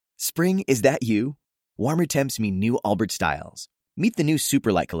Spring, is that you? Warmer temps mean new Allbirds styles. Meet the new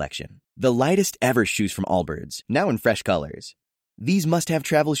Superlight collection, the lightest ever shoes from Allbirds, now in fresh colors. These must-have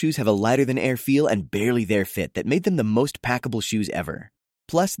travel shoes have a lighter-than-air feel and barely there fit that made them the most packable shoes ever.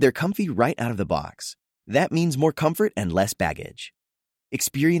 Plus, they're comfy right out of the box. That means more comfort and less baggage.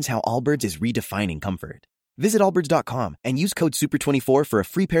 Experience how Allbirds is redefining comfort. Visit allbirds.com and use code SUPER24 for a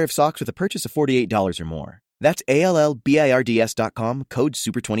free pair of socks with a purchase of $48 or more. That's ALLBIRDS.com, code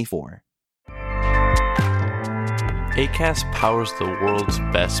SUPER24. Acast powers the world's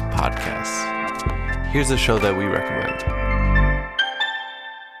best podcasts. Here's a show that we recommend.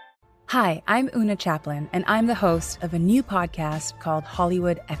 Hi, I'm Una Chaplin, and I'm the host of a new podcast called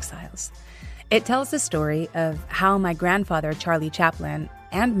Hollywood Exiles. It tells the story of how my grandfather, Charlie Chaplin,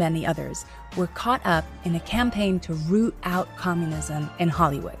 and many others were caught up in a campaign to root out communism in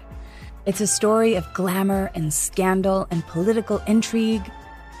Hollywood. It's a story of glamour and scandal and political intrigue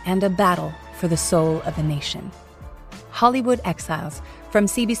and a battle for the soul of a nation. Hollywood Exiles from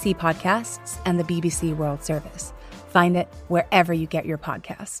CBC Podcasts and the BBC World Service. Find it wherever you get your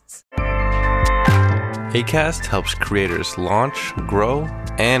podcasts. Acast helps creators launch, grow,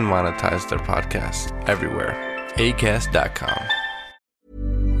 and monetize their podcasts everywhere. Acast.com.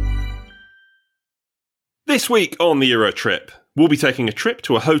 This week on the Eurotrip, we'll be taking a trip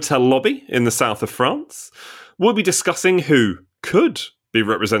to a hotel lobby in the south of France. We'll be discussing who could be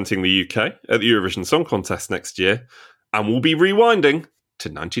representing the UK at the Eurovision Song Contest next year, and we'll be rewinding to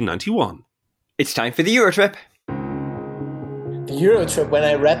 1991. It's time for the Eurotrip. The Eurotrip, when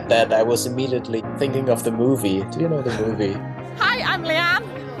I read that, I was immediately thinking of the movie. Do you know the movie? Hi, I'm Leanne.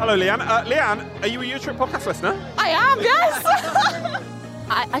 Hello, Leanne. Leanne, are you a Eurotrip podcast listener? I am, yes!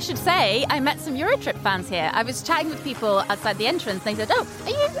 I should say, I met some Eurotrip fans here. I was chatting with people outside the entrance, and they said, "Oh,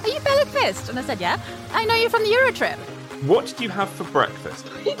 are you Bella Kvist?" And I said, "Yeah, I know you're from the Eurotrip." What did you have for breakfast?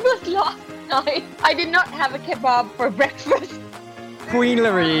 It was last night. I did not have a kebab for breakfast. Queen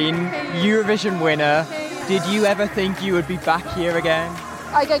Loreen, Eurovision winner. Did you ever think you would be back here again?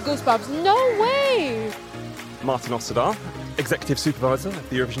 I got goosebumps. No way! Martin Ostadar, Executive Supervisor of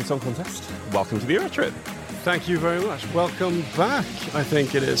the Eurovision Song Contest. Welcome to the Eurotrip. Thank you very much. Welcome back, I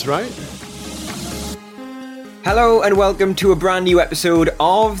think it is, right? Hello and welcome to a brand new episode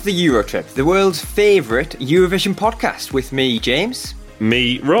of the Eurotrip, the world's favourite Eurovision podcast, with me, James.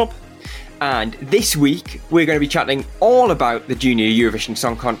 Me, Rob. And this week, we're going to be chatting all about the Junior Eurovision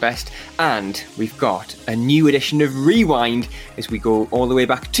Song Contest, and we've got a new edition of Rewind as we go all the way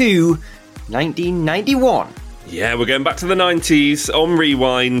back to 1991. Yeah, we're going back to the 90s on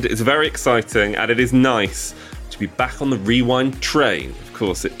Rewind. It's very exciting, and it is nice to be back on the Rewind train. Of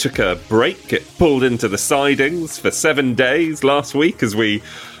course, it took a break. It pulled into the sidings for 7 days last week as we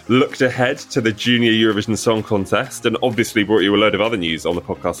looked ahead to the Junior Eurovision Song Contest, and obviously brought you a load of other news on the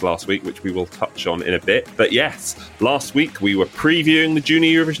podcast last week, which we will touch on in a bit. But yes, last week we were previewing the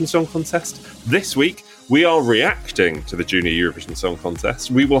Junior Eurovision Song Contest. This week, we are reacting to the Junior Eurovision Song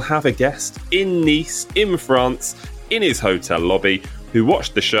Contest. We will have a guest in Nice, in France, in his hotel lobby, who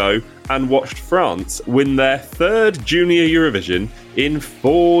watched the show and watched France win their third Junior Eurovision in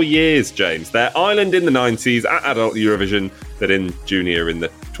 4 years, James. Their island in the 90s at Adult Eurovision, but in Junior in the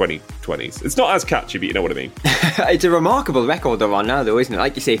 2020s. It's not as catchy, but you know what I mean. It's a remarkable record they're on now, though, isn't it?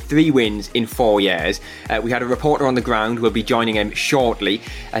 Like you say, 3 wins in 4 years. We had a reporter on the ground. We'll be joining him shortly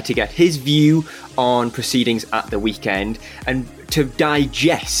to get his view on proceedings at the weekend and to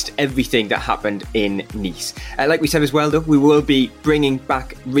digest everything that happened in Nice. Like we said as well, though, we will be bringing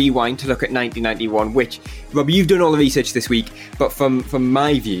back Rewind to look at 1991, which, Rob, you've done all the research this week, but from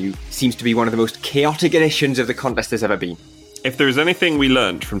my view, seems to be one of the most chaotic editions of the contest there's ever been. If there is anything we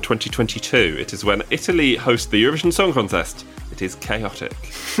learnt from 2022, it is when Italy hosts the Eurovision Song Contest, it is chaotic.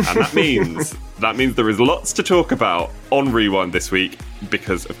 And that means there is lots to talk about on Rewind this week,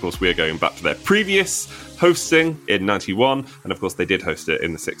 because, of course, we are going back to their previous hosting in 91, and, of course, they did host it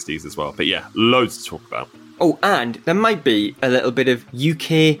in the 60s as well. But, yeah, loads to talk about. Oh, and there might be a little bit of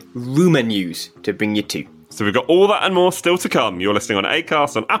UK rumour news to bring you to. So we've got all that and more still to come. You're listening on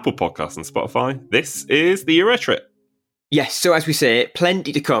Acast, on Apple Podcasts and Spotify. This is the Eurotrip. Yes, so as we say,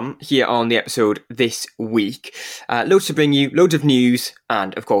 plenty to come here on the episode this week. Loads to bring you, loads of news,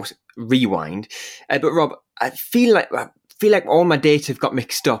 and, of course, Rewind. But, Rob, I feel like all my dates have got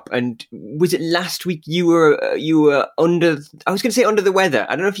mixed up. And was it last week you were under? I was going to say under the weather.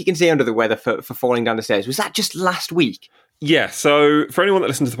 I don't know if you can say under the weather for falling down the stairs. Was that just last week? Yeah. So for anyone that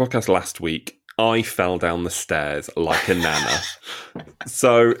listened to the podcast last week, I fell down the stairs like a nana.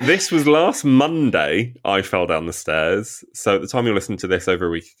 So this was last Monday. I fell down the stairs. So at the time you're listening to this, over a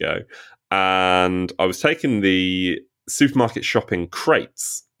week ago, and I was taking the supermarket shopping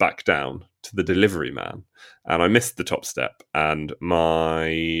crates back down to the delivery man, and I missed the top step, and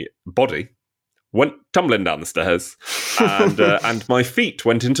my body went tumbling down the stairs, and my feet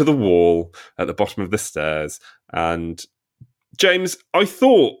went into the wall at the bottom of the stairs. And James, I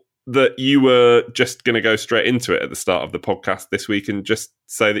thought that you were just going to go straight into it at the start of the podcast this week and just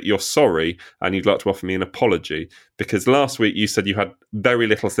say that you're sorry and you'd like to offer me an apology, because last week you said you had very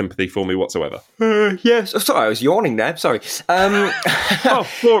little sympathy for me whatsoever. Yes. Oh, sorry, I was yawning there. Sorry.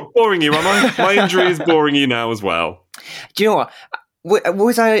 Boring you, am I? My injury is boring you now as well. Do you know what?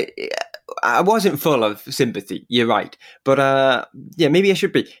 Was I wasn't full of sympathy, you're right. But yeah, maybe I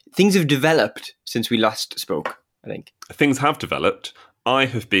should be. Things have developed since we last spoke, I think. Things have developed. I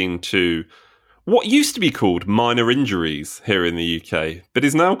have been to what used to be called minor injuries here in the UK, but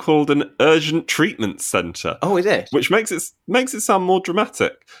is now called an urgent treatment centre. Oh, is it? Which makes it sound more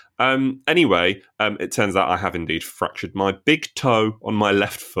dramatic. Anyway, it turns out I have indeed fractured my big toe on my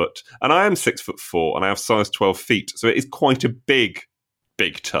left foot, and I am 6'4" and I have size 12 feet, so it is quite a big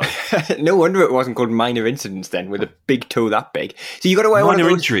toe. No wonder it wasn't called minor incidents then, with a big toe that big. So you got to wear minor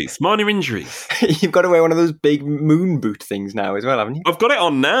injuries. You've got to wear one of those big moon boot things now as well, haven't you? I've got it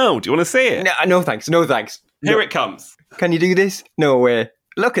on now. Do you want to see it? No thanks. Here it comes. Can you do this? No way.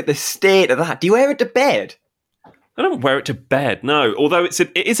 Look at the state of that. Do you wear it to bed? I don't wear it to bed, no. Although it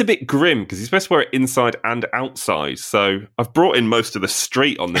is a bit grim because you're supposed to wear it inside and outside. So I've brought in most of the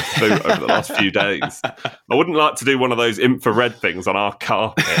street on this boot over the last few days. I wouldn't like to do one of those infrared things on our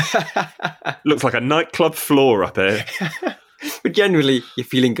carpet. Looks like a nightclub floor up here. But generally, you're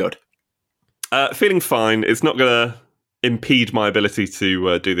feeling good. Feeling fine. It's not going to impede my ability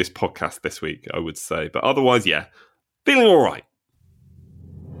to do this podcast this week, I would say. But otherwise, yeah, feeling all right.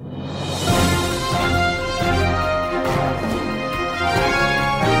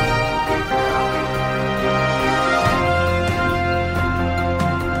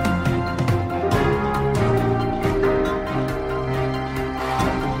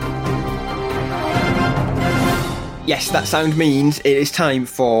 Yes, that sound means it is time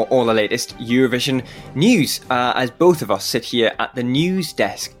for all the latest Eurovision news, as both of us sit here at the news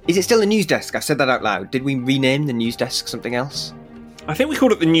desk. Is it still the news desk? I've said that out loud. Did we rename the news desk something else? I think we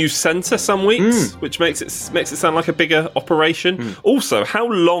called it the news centre some weeks, which makes it sound like a bigger operation. Also, how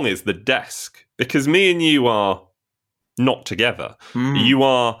long is the desk? Because me and you are not together. You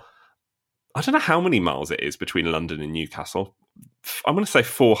are, I don't know how many miles it is between London and Newcastle. I'm going to say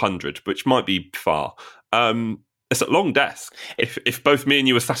 400, which might be far. It's a long desk. If both me and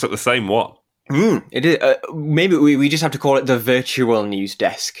you were sat at the same one. It is. Maybe we just have to call it the virtual news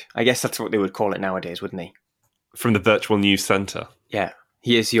desk. I guess that's what they would call it nowadays, wouldn't they? From the virtual news centre. Yeah.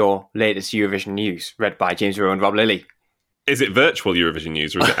 Here's your latest Eurovision news, read by James Rowe and Rob Lilly. Is it virtual Eurovision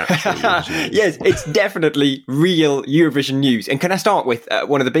news or is it actual Eurovision news? Yes, it's definitely real Eurovision news. And can I start with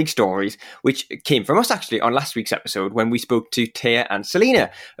one of the big stories, which came from us actually on last week's episode when we spoke to Taya and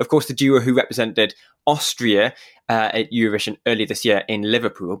Selena, of course the duo who represented Austria at Eurovision earlier this year in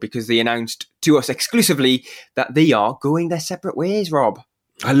Liverpool, because they announced to us exclusively that they are going their separate ways, Rob.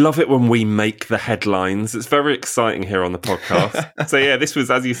 I love it when we make the headlines. It's very exciting here on the podcast. So yeah, this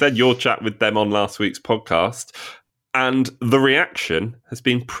was, as you said, your chat with them on last week's podcast. And the reaction has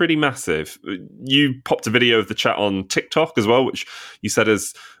been pretty massive. You popped a video of the chat on TikTok as well, which you said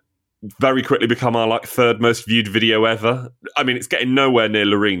has very quickly become our third most viewed video ever. I mean, it's getting nowhere near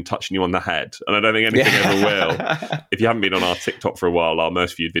Loreen touching you on the head, and I don't think anything ever will. If you haven't been on our TikTok for a while, our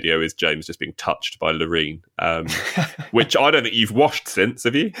most viewed video is James just being touched by Loreen, which I don't think you've washed since,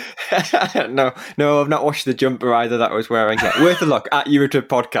 have you? No, I've not washed the jumper either that I was wearing. Worth a look at Eurotrip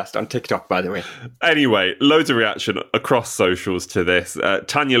Podcast on TikTok, by the way. Anyway, loads of reaction across socials to this.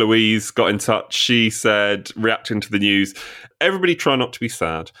 Tanya Louise got in touch. She said, reacting to the news, everybody try not to be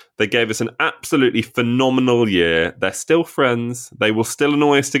sad. They gave us an absolutely phenomenal year. They're still friends. They will still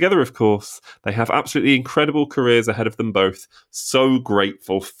annoy us together, of course. They have absolutely incredible careers ahead of them both. So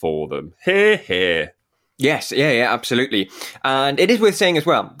grateful for them. Hear, hear. Yes, yeah, absolutely. And it is worth saying as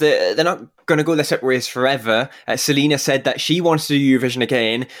well, they're not going to go their separate ways forever. Selena said that she wants to do Eurovision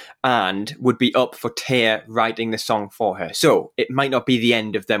again and would be up for Taya writing the song for her. So it might not be the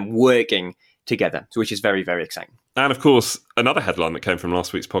end of them working together, which is very, very exciting. And of course, another headline that came from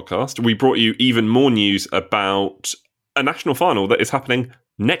last week's podcast, we brought you even more news about a national final that is happening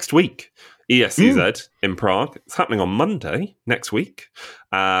next week. ESCZ in Prague. It's happening on Monday next week.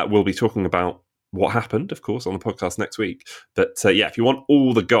 We'll be talking about what happened, of course, on the podcast next week. But yeah, if you want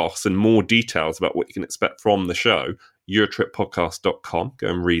all the goss and more details about what you can expect from the show, EurotripPodcast.com. Go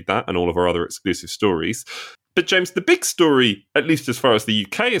and read that and all of our other exclusive stories. But James, the big story, at least as far as the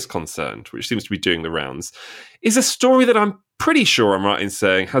UK is concerned, which seems to be doing the rounds, is a story that I'm pretty sure I'm right in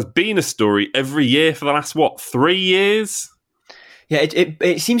saying has been a story every year for the last, 3 years? Yeah,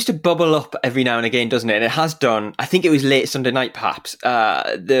 it seems to bubble up every now and again, doesn't it? And it has done. I think it was late Sunday night, perhaps.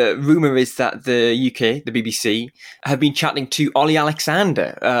 The rumour is that the UK, the BBC, have been chatting to Ollie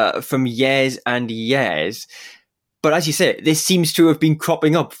Alexander from years and years. But as you say, this seems to have been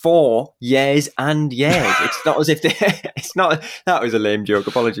cropping up for years and years. It's not as if it's not. That was a lame joke.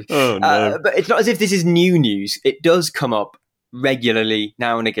 Apologies. Oh no! But it's not as if this is new news. It does come up regularly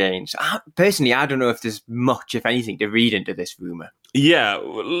now and again. So personally, I don't know if there's much, if anything, to read into this rumor. Yeah,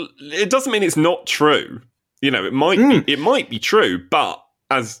 it doesn't mean it's not true. You know, it might be true, but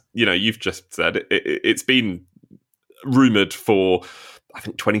as you know, you've just said, it's been rumored for, I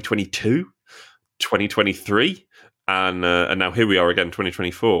think, 2022, 2023, and now here we are again,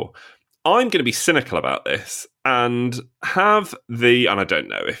 2024. I'm going to be cynical about this and and I don't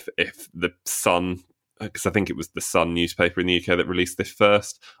know if the Sun, because I think it was the Sun newspaper in the UK that released this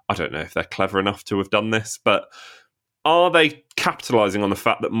first. I don't know if they're clever enough to have done this, but are they capitalising on the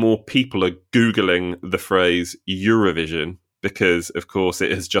fact that more people are Googling the phrase Eurovision because, of course,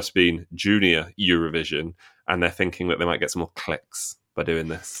 it has just been Junior Eurovision, and they're thinking that they might get some more clicks by doing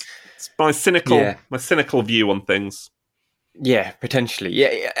this? It's my cynical view on things. Yeah, potentially.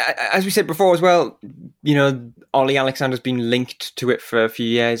 Yeah, as we said before as well, you know, Ollie Alexander's been linked to it for a few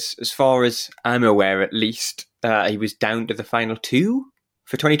years. As far as I'm aware, at least, he was down to the final two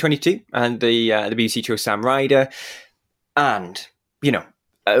for 2022, and the BBC chose Sam Ryder. And, you know,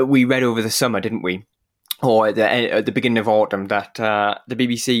 we read over the summer, didn't we? Or at the beginning of autumn, that the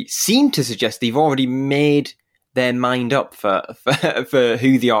BBC seemed to suggest they've already made their mind up for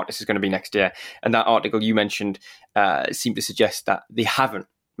who the artist is going to be next year. And that article you mentioned seemed to suggest that they haven't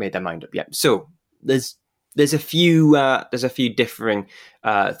made their mind up yet. So there's a few differing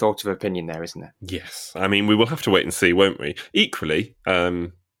thoughts of opinion there, isn't there? Yes. I mean, we will have to wait and see, won't we? Equally,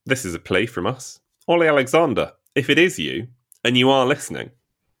 this is a plea from us. Ollie Alexander, if it is you and you are listening,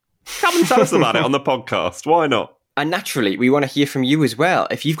 come and tell us about it on the podcast. Why not? And naturally, we want to hear from you as well.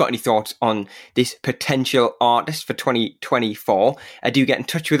 If you've got any thoughts on this potential artist for 2024, do get in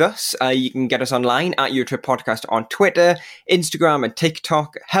touch with us. You can get us online at Eurotrip Podcast on Twitter, Instagram and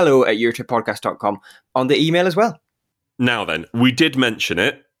TikTok. hello@eurotrippodcast.com on the email as well. Now then, we did mention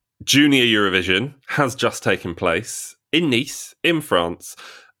it. Junior Eurovision has just taken place in Nice, in France.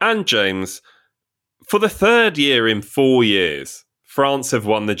 And James, for the third year in 4 years, France have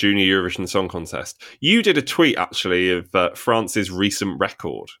won the Junior Eurovision Song Contest. You did a tweet, actually, of France's recent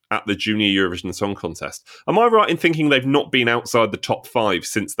record at the Junior Eurovision Song Contest. Am I right in thinking they've not been outside the top 5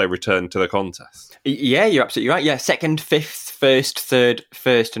 since they returned to the contest? Yeah, you're absolutely right. Yeah, second, fifth, first, third,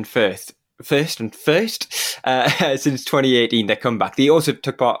 first and first. Since 2018, their comeback. They also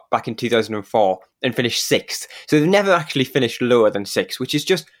took part back in 2004 and finished 6th. So they've never actually finished lower than 6, which is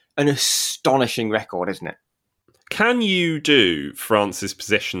just an astonishing record, isn't it? Can you do France's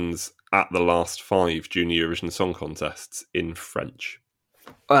positions at the last 5 Junior Eurovision Song Contests in French?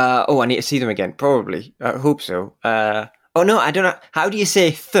 I need to see them again. Probably. I hope so. No, I don't know. How do you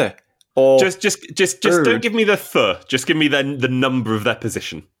say th? Or just don't give me the th. Just give me the number of their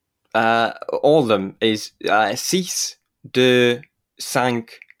position. All of them is 6, 2, 5,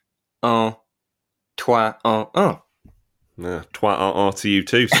 1, 3, 1, 1. Yeah, toi, to you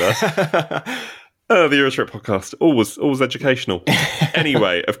too, sir. The Eurotrip podcast, always educational.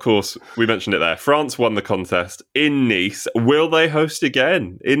 Anyway, of course, we mentioned it there. France won the contest in Nice. Will they host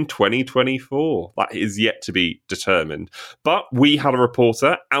again in 2024? That is yet to be determined. But we had a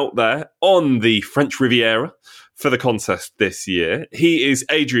reporter out there on the French Riviera for the contest this year. He is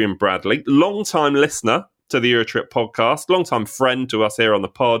Adrian Bradley, long-time listener to the Eurotrip podcast, long-time friend to us here on the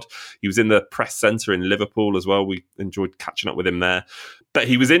pod. He was in the press centre in Liverpool as well. We enjoyed catching up with him there. But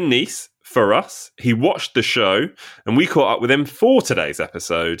he was in Nice for us. He watched the show and we caught up with him for today's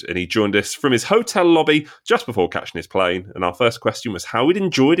episode, and he joined us from his hotel lobby just before catching his plane. And our first question was how he'd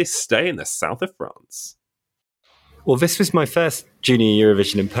enjoyed his stay in the south of France. Well, this was my first Junior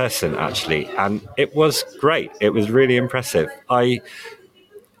Eurovision in person, actually, and it was great. It was really impressive.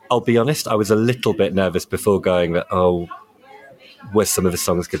 I'll be honest, I was a little bit nervous before going that, was some of the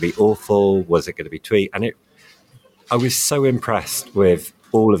songs going to be awful? Was it going to be tweet? And I was so impressed with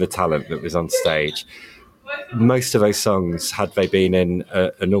all of the talent that was on stage. Most of those songs, had they been in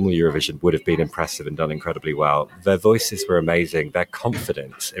a normal Eurovision, would have been impressive and done incredibly well. Their voices were amazing. Their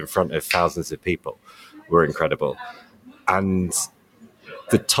confidence in front of thousands of people were incredible. And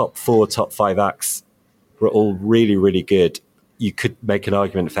the top 4, top 5 acts were all really, really good. You could make an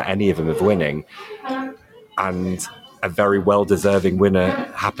argument for any of them of winning. and a very well-deserving winner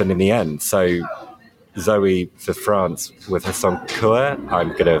happened in the end. So Zoe for France with her song Coeur,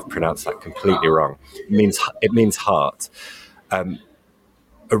 I'm going to pronounce that completely wrong. It means heart.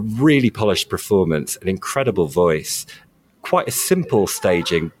 A really polished performance, an incredible voice, quite a simple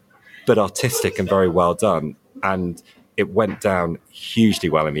staging, but artistic and very well done. And it went down hugely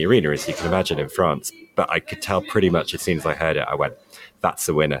well in the arena, as you can imagine, in France. But I could tell pretty much as soon as I heard it, I went, that's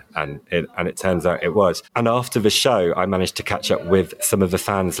the winner. And it turns out it was. And after the show, I managed to catch up with some of the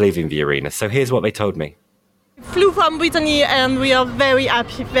fans leaving the arena. So here's what they told me. Flew from Brittany and we are very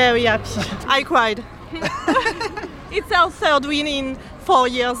happy, very happy. I cried. It's our third win in 4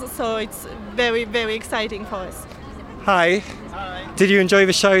 years, so it's very, very exciting for us. Hi. Hi. Did you enjoy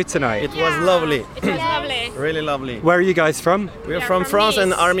the show tonight? It was lovely. It was lovely. Really lovely. Where are you guys from? We are from France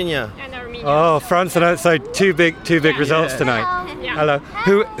and Armenia. Oh, France and so two big results tonight. Yeah. Hello.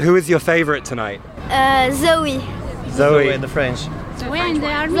 Who is your favourite tonight? Zoe. Zoe and the French. Zoe and the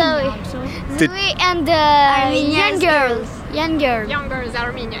Armenian. Zoe and the young girls. Young girls,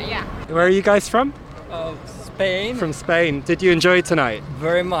 Armenia, yeah. Where are you guys from? Spain. From Spain. Did you enjoy tonight?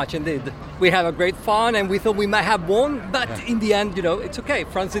 Very much indeed. We have a great fun and we thought we might have won, but in the end, it's okay.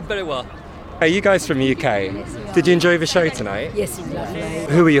 France did very well. Are you guys from the UK? Did you enjoy the show tonight? Yes, it's lovely.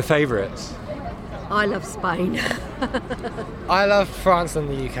 Who are your favourites? I love Spain. I love France and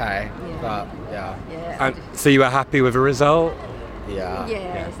the UK, but yeah. And so you were happy with the result? Yeah.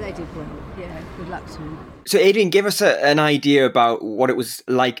 Yes, they did well. Yeah, good luck to them. So, Adrian, give us an idea about what it was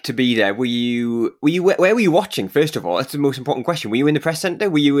like to be there. Where were you watching? First of all, that's the most important question. Were you in the press centre?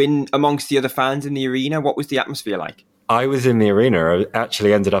 Were you in amongst the other fans in the arena? What was the atmosphere like? I was in the arena. I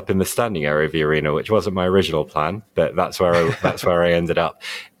actually ended up in the standing area of the arena, which wasn't my original plan, but that's where I ended up.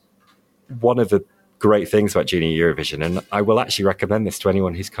 One of the great things about Junior Eurovision, and I will actually recommend this to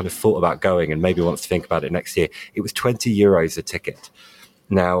anyone who's kind of thought about going and maybe wants to think about it next year. It was €20 a ticket.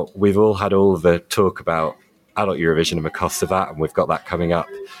 Now, we've all had all the talk about adult Eurovision and the cost of that, and we've got that coming up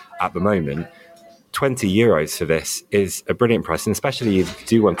at the moment. €20 for this is a brilliant price, and especially if you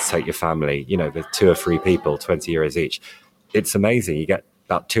do want to take your family, the 2 or 3 people, €20 each. It's amazing. You get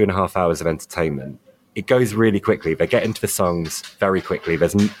about 2.5 hours of entertainment. It goes really quickly. They get into the songs very quickly.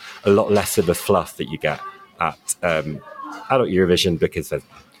 There's a lot less of the fluff that you get at adult Eurovision because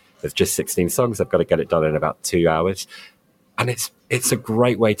there's just 16 songs. They've got to get it done in about 2 hours. And it's a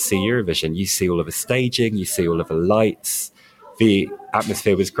great way to see Eurovision. You see all of the staging, you see all of the lights. The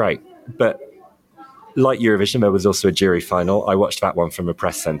atmosphere was great. But like Eurovision, there was also a jury final. I watched that one from a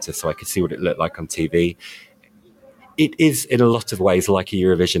press centre so I could see what it looked like on TV. It is, in a lot of ways, like a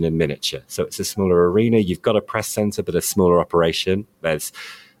Eurovision in miniature. So it's a smaller arena. You've got a press centre, but a smaller operation. There's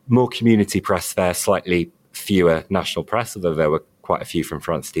more community press there, slightly fewer national press, although there were quite a few from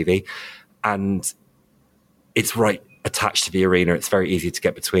France TV. And it's right attached to the arena. It's very easy to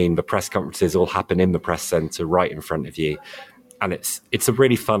get between. The press conferences all happen in the press centre right in front of you. And it's a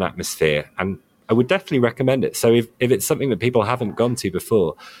really fun atmosphere. And I would definitely recommend it. So if it's something that people haven't gone to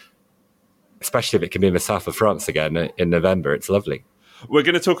before, especially if it can be in the south of France again in November, it's lovely. We're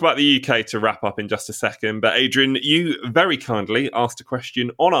going to talk about the UK to wrap up in just a second. But Adrian, you very kindly asked a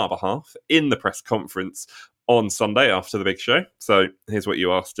question on our behalf in the press conference on Sunday after the big show. So here's what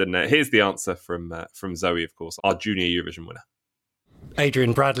you asked, and here's the answer from Zoe, of course, our Junior Eurovision winner.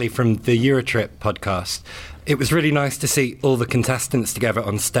 Adrian Bradley from the Eurotrip podcast. It was really nice to see all the contestants together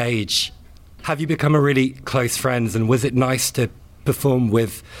on stage. Have you become a really close friends, and was it nice to perform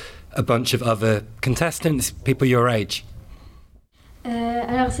with a bunch of other contestants, people your age?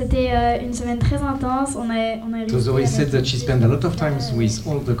 Alors c'était une semaine très intense. On a So Zoe said that she spent a lot of time with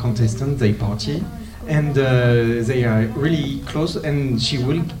all the contestants. They party, and they are really close. And she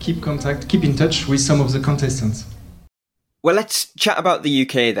will keep in touch with some of the contestants. Well, let's chat about the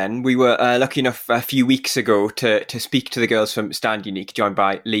UK then. We were lucky enough a few weeks ago to speak to the girls from Stand Unique, joined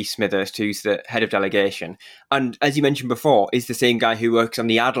by Lee Smithers, who's the head of delegation. And as you mentioned before, is the same guy who works on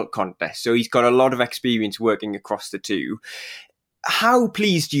the adult contest. So he's got a lot of experience working across the two. How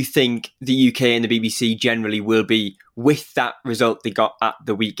pleased do you think the UK and the BBC generally will be with that result they got at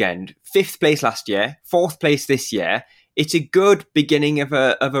the weekend? 5th place last year, 4th place this year. It's a good beginning of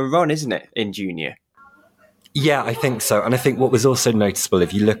a run, isn't it, in junior? Yeah, I think so. And I think what was also noticeable,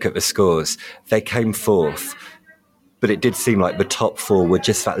 if you look at the scores, they came 4th, but it did seem like the top 4 were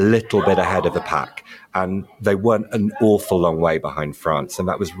just that little bit ahead of the pack. And they weren't an awful long way behind France. And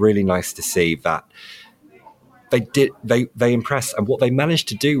that was really nice to see that they impressed. And what they managed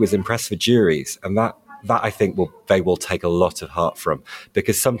to do was impress the juries. And that that I think they will take a lot of heart from,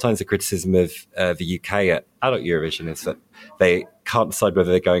 because sometimes the criticism of the UK at adult Eurovision is that they can't decide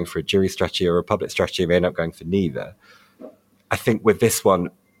whether they're going for a jury strategy or a public strategy, and they end up going for neither. I think with this one,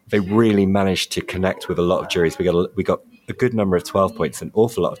 they really managed to connect with a lot of juries. We got a good number of 12 points, an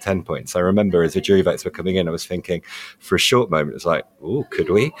awful lot of 10 points. I remember as the jury votes were coming in, I was thinking for a short moment, it was like, oh, could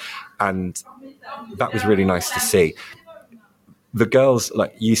we? And that was really nice to see. The girls,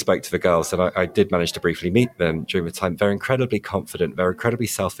 like you spoke to the girls, and I did manage to briefly meet them during the time. They're incredibly confident, they're incredibly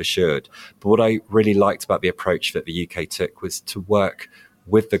self-assured. But what I really liked about the approach that the UK took was to work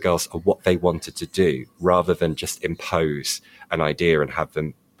with the girls on what they wanted to do, rather than just impose an idea and have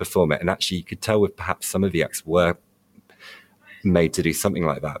them perform it. And actually, you could tell with perhaps some of the acts were made to do something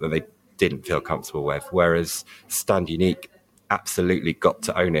like that they didn't feel comfortable with, whereas Stand Unique absolutely got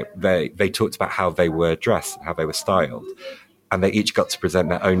to own it. They talked about how they were dressed and how they were styled, and they each got to present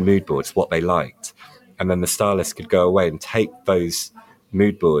their own mood boards, what they liked. And then the stylist could go away and take those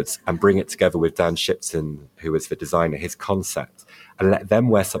mood boards and bring it together with Dan Shipton, who was the designer, his concept, and let them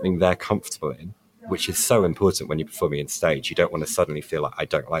wear something they're comfortable in, which is so important when you're performing on stage. You don't want to suddenly feel like, I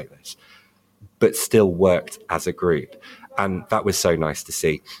don't like this, but still worked as a group. And that was so nice to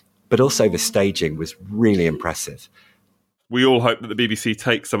see. But also the staging was really impressive. We all hope that the BBC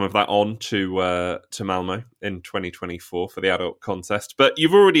takes some of that on to Malmo in 2024 for the adult contest. But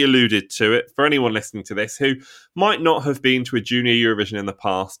you've already alluded to it. For anyone listening to this who might not have been to a junior Eurovision in the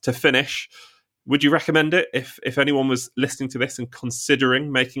past, to finish, would you recommend it if anyone was listening to this and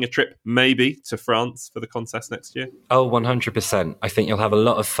considering making a trip maybe to France for the contest next year? Oh, 100%. I think you'll have a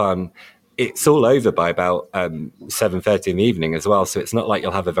lot of fun. It's all over by about 7:30 in the evening as well, so it's not like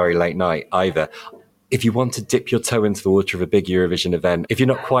you'll have a very late night either. If you want to dip your toe into the water of a big Eurovision event, if you're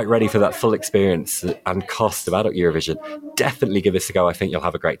not quite ready for that full experience and cost of adult Eurovision, definitely give this a go. I think you'll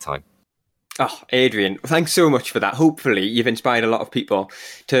have a great time. Oh, Adrian, thanks so much for that. Hopefully you've inspired a lot of people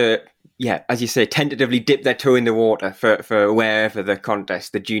to, as you say, tentatively dip their toe in the water for wherever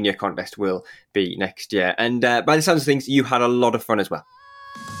the junior contest will be next year. And by the sounds of things, you had a lot of fun as well.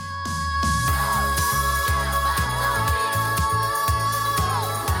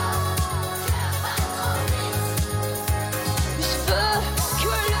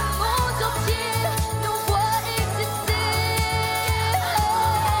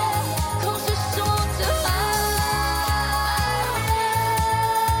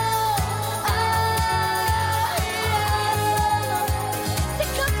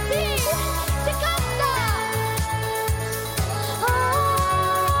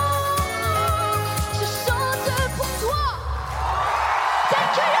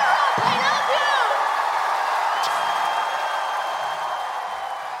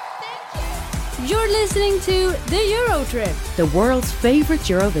 You're listening to The Euro Trip, the world's favorite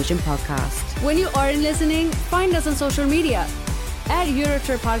Eurovision podcast. When you aren't listening, find us on social media at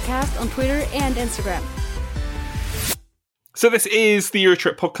Eurotrip Podcast on Twitter and Instagram. So this is the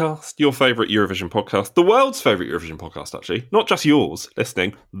Eurotrip podcast, your favourite Eurovision podcast, the world's favourite Eurovision podcast, actually. Not just yours,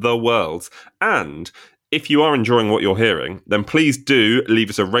 listening, the world's. And if you are enjoying what you're hearing, then please do leave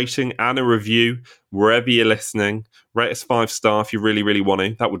us a rating and a review wherever you're listening. Rate us 5-star if you really, really want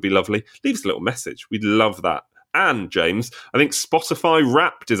to. That would be lovely. Leave us a little message. We'd love that. And, James, I think Spotify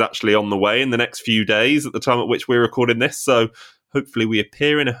Wrapped is actually on the way in the next few days at the time at which we're recording this. So hopefully we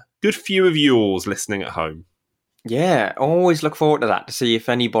appear in a good few of yours listening at home. Yeah, always look forward to that, to see if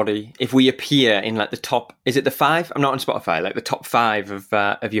we appear in like the top, is it the 5? I'm not on Spotify, like the top 5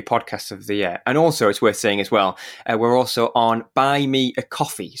 of your podcasts of the year. And also it's worth saying as well, we're also on Buy Me a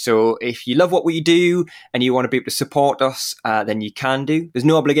Coffee. So if you love what we do and you want to be able to support us, then you can do. There's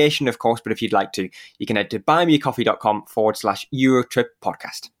no obligation, of course, but if you'd like to, you can head to buymeacoffee.com/Eurotrip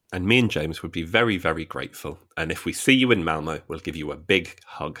podcast. And me and James would be very, very grateful. And if we see you in Malmo, we'll give you a big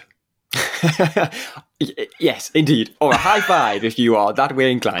hug. Yes, indeed. Or a high five if you are that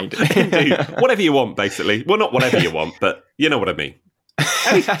way inclined. Indeed. Whatever you want, basically. Well, not whatever you want, but you know what I mean.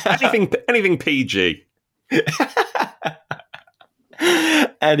 Anything PG.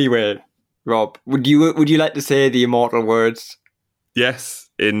 Anyway, Rob, would you like to say the immortal words? Yes,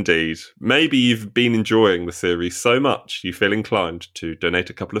 indeed. Maybe you've been enjoying the series so much you feel inclined to donate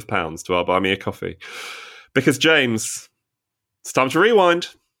a couple of pounds to our Buy Me a Coffee. Because, James, it's time to rewind.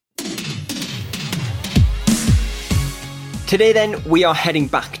 Today then, we are heading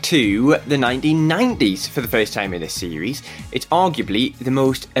back to the 1990s for the first time in this series. It's arguably the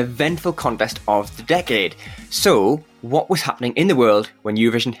most eventful contest of the decade. So, what was happening in the world when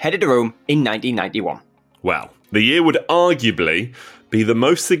Eurovision headed to Rome in 1991? Well, The year would arguably be the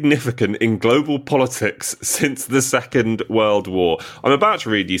most significant in global politics since the Second World War. I'm about to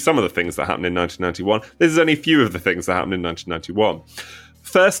read you some of the things that happened in 1991. This is only a few of the things that happened in 1991.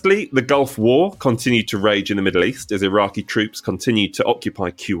 Firstly, the Gulf War continued to rage in the Middle East as Iraqi troops continued to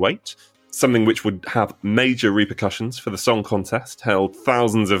occupy Kuwait, something which would have major repercussions for the song contest held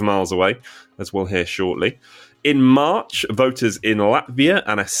thousands of miles away, as we'll hear shortly. In March, voters in Latvia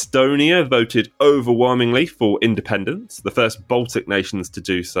and Estonia voted overwhelmingly for independence, the first Baltic nations to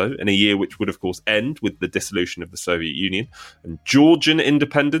do so, in a year which would, of course, end with the dissolution of the Soviet Union. And Georgian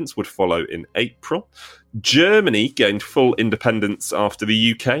independence would follow in April. Germany gained full independence after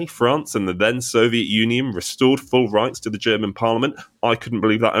the UK, France, and the then Soviet Union restored full rights to the German parliament. I couldn't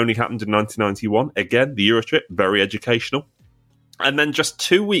believe that only happened in 1991. Again, the Eurotrip, very educational. And then just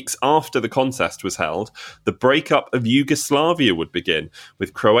 2 weeks after the contest was held, the breakup of Yugoslavia would begin,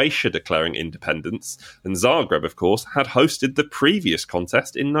 with Croatia declaring independence. And Zagreb, of course, had hosted the previous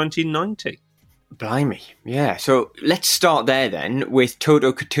contest in 1990. Blimey, yeah. So let's start there then, with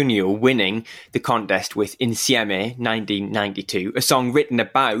Toto Cutugno winning the contest with Insieme 1992, a song written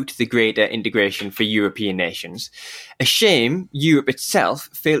about the greater integration for European nations. A shame Europe itself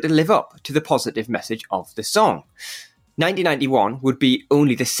failed to live up to the positive message of the song. 1991 would be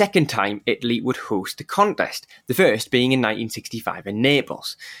only the second time Italy would host the contest, the first being in 1965 in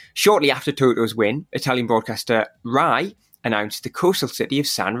Naples. Shortly after Toto's win, Italian broadcaster Rai announced the coastal city of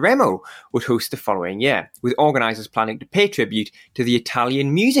San Remo would host the following year, with organisers planning to pay tribute to the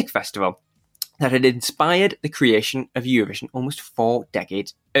Italian Music Festival that had inspired the creation of Eurovision almost 4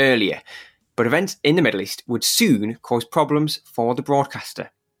 decades earlier. But events in the Middle East would soon cause problems for the broadcaster.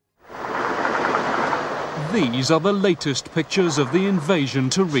 These are the latest pictures of the invasion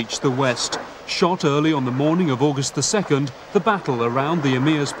to reach the west. Shot early on the morning of August the 2nd, the battle around the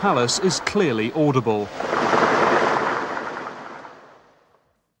Emir's palace is clearly audible.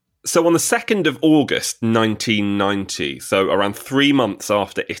 So on the 2nd of August 1990, so around 3 months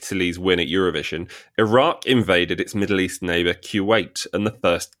after Italy's win at Eurovision, Iraq invaded its Middle East neighbour Kuwait and the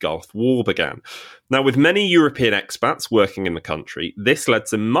First Gulf War began. Now, with many European expats working in the country, this led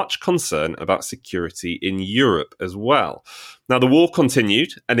to much concern about security in Europe as well. Now, the war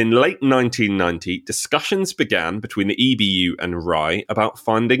continued, and in late 1990, discussions began between the EBU and RAI about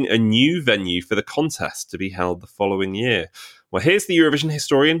finding a new venue for the contest to be held the following year. Well, here's the Eurovision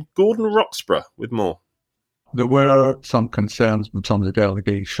historian Gordon Roxburgh with more. There were some concerns from some of the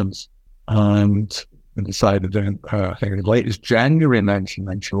delegations, and we decided in, I think as late as January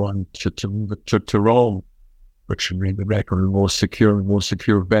 1991 to move it to Rome, which would be the record most secure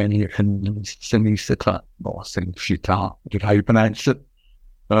venue in Cinecittà, or Cinecittà, is how you pronounce it.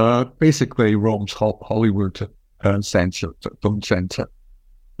 Basically, Rome's Hollywood film centre.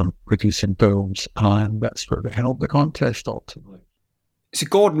 Producing films, and that's where they held the contest ultimately. So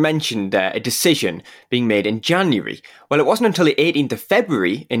Gordon mentioned a decision being made in January. Well, it wasn't until the 18th of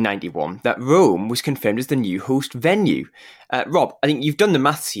February in 91 that Rome was confirmed as the new host venue. Rob, I think you've done the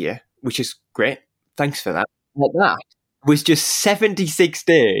maths here, which is great. Thanks for that. But that was just 76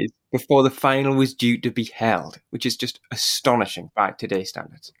 days before the final was due to be held, which is just astonishing by today's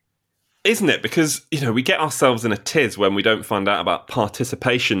standards. Isn't it? Because, we get ourselves in a tiz when we don't find out about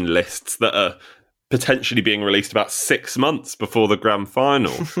participation lists that are potentially being released about 6 months before the grand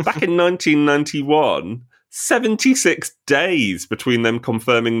final. Back in 1991, 76 days between them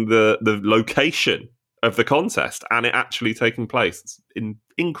confirming the location of the contest and it actually taking place. It's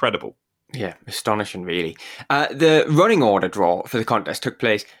incredible. Yeah, astonishing, really. The running order draw for the contest took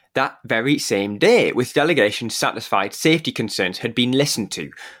place that very same day, with delegations satisfied safety concerns had been listened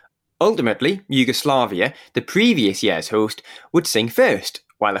to. Ultimately, Yugoslavia, the previous year's host, would sing first,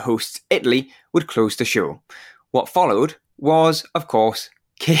 while the hosts Italy would close the show. What followed was, of course,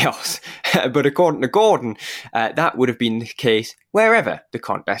 chaos. But according to Gordon, that would have been the case wherever the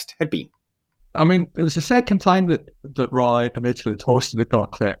contest had been. I mean, it was the second time that RAI and Italy had hosted the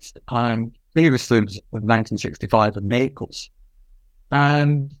contest, and previously it was in 1965 in Naples.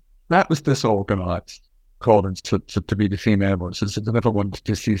 And that was disorganised. According to be the female, so they never wanted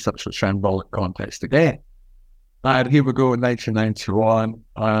to see such a shambolic contest again. And here we go in 1991,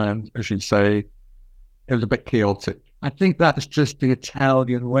 and as you say, it was a bit chaotic. I think that's just the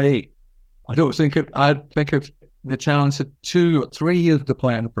Italian way. I'd think if the Italians had 2 or 3 years to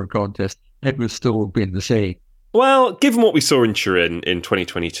plan for a contest, it would still have been the same. Well, given what we saw in Turin in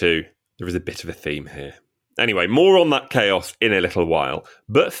 2022, there is a bit of a theme here. Anyway, more on that chaos in a little while.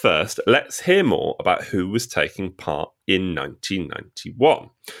 But first, let's hear more about who was taking part in 1991.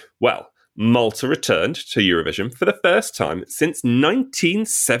 Well, Malta returned to Eurovision for the first time since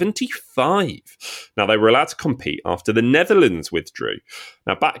 1975. Now, they were allowed to compete after the Netherlands withdrew.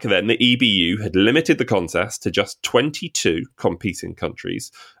 Now, back then, the EBU had limited the contest to just 22 competing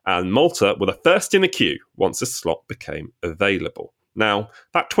countries, and Malta were the first in the queue once a slot became available. Now,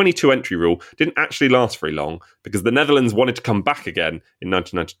 that 22 entry rule didn't actually last very long because the Netherlands wanted to come back again in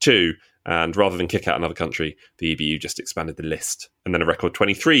 1992, and rather than kick out another country, the EBU just expanded the list, and then a record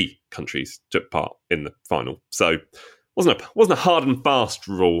 23 countries took part in the final. So it wasn't a hard and fast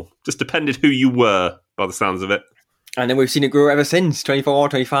rule, just depended who you were by the sounds of it. And then we've seen it grow ever since, 24,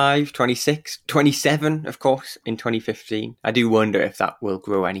 25, 26, 27, of course, in 2015. I do wonder if that will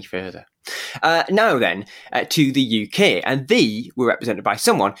grow any further. Now then, to the UK, and they were represented by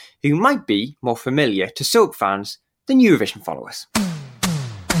someone who might be more familiar to soap fans than Eurovision followers.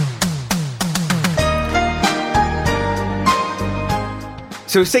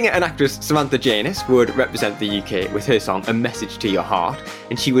 So singer and actress Samantha Janus would represent the UK with her song A Message to Your Heart,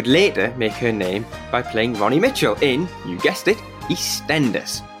 and she would later make her name by playing Ronnie Mitchell in, you guessed it,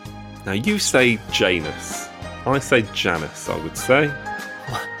 EastEnders. Now you say Janus, I say Janice, I would say.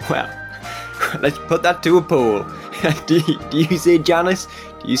 Well, let's put that to a poll. Do you say Janice?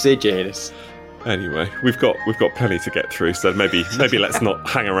 Do you say Janus? Anyway, we've got plenty to get through, so maybe let's not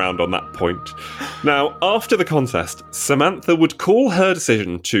hang around on that point. Now, after the contest, Samantha would call her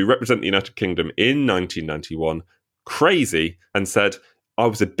decision to represent the United Kingdom in 1991 crazy and said, "I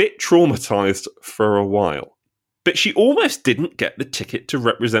was a bit traumatised for a while." But she almost didn't get the ticket to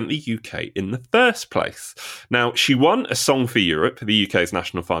represent the UK in the first place. Now, she won a Song for Europe, the UK's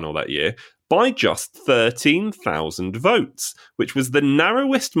national final that year, by just 13,000 votes, which was the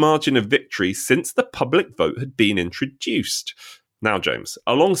narrowest margin of victory since the public vote had been introduced. Now, James,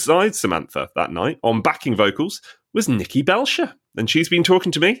 alongside Samantha that night on backing vocals was Nikki Belcher, and she's been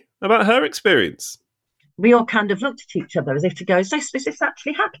talking to me about her experience. We all kind of looked at each other as if to go, is this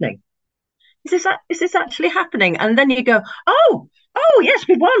actually happening? Is this actually happening? And then you go, oh yes,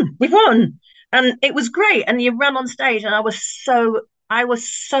 we won. And it was great. And you ran on stage and I was so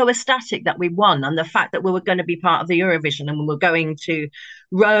ecstatic that we won, and the fact that we were going to be part of the Eurovision and we were going to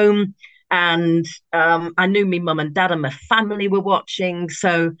Rome, and I knew my mum and dad and my family were watching.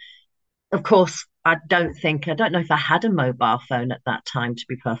 So, of course, I don't know if I had a mobile phone at that time, to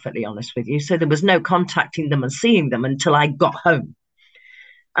be perfectly honest with you. So there was no contacting them and seeing them until I got home.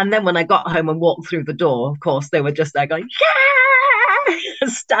 And then when I got home and walked through the door, of course, they were just there going, yeah,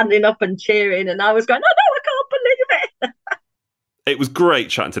 standing up and cheering. And I was going, oh, no, I can't believe it. It was great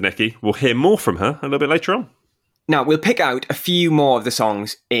chatting to Nikki. We'll hear more from her a little bit later on. Now, we'll pick out a few more of the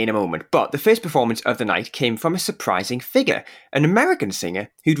songs in a moment, but the first performance of the night came from a surprising figure, an American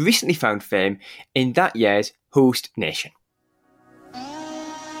singer who'd recently found fame in that year's host nation.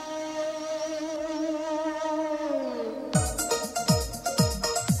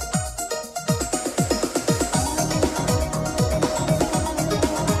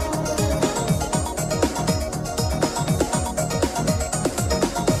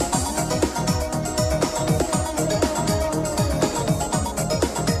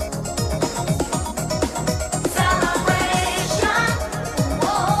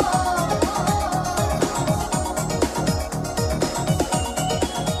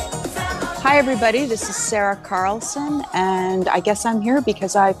 Hi everybody, this is Sarah Carlson, and I guess I'm here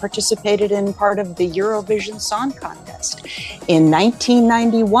because I participated in part of the Eurovision Song Contest in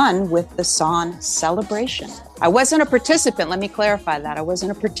 1991 with the song Celebration. I wasn't a participant, let me clarify that. I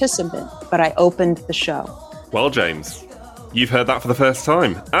wasn't a participant, but I opened the show. Well, James, you've heard that for the first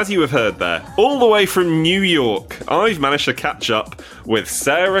time. As you have heard there, all the way from New York, I've managed to catch up with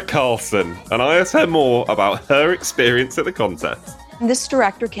Sarah Carlson, and I asked her more about her experience at the contest. This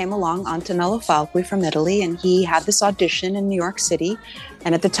director came along, Antonello Falqui from Italy, and he had this audition in New York City.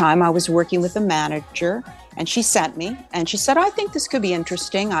 And at the time I was working with a manager, and she sent me and she said, I think this could be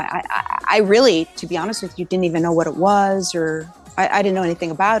interesting. I really, to be honest with you, didn't even know what it was, or I didn't know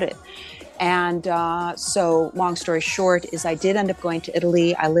anything about it. And so long story short is I did end up going to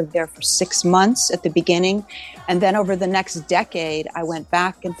Italy. I lived there for 6 months at the beginning. And then over the next decade, I went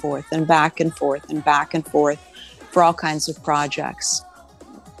back and forth and back and forth and back and forth for all kinds of projects.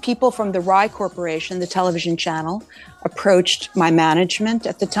 People from the Rai Corporation, the television channel, approached my management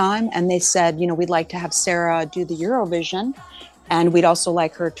at the time, and they said, we'd like to have Sarah do the Eurovision, and we'd also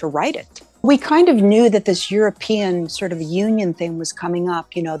like her to write it. We kind of knew that this European sort of union thing was coming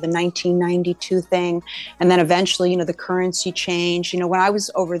up, the 1992 thing, and then eventually, the currency change. When I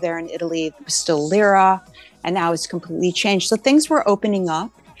was over there in Italy, it was still lira, and now it's completely changed. So things were opening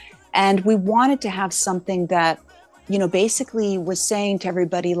up, and we wanted to have something that basically was saying to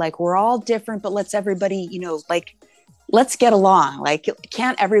everybody, like, we're all different, but let's everybody, let's get along. Like,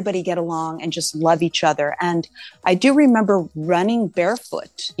 can't everybody get along and just love each other? And I do remember running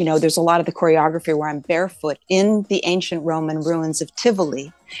barefoot. There's a lot of the choreography where I'm barefoot in the ancient Roman ruins of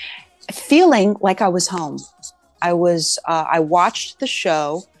Tivoli, feeling like I was home. I watched the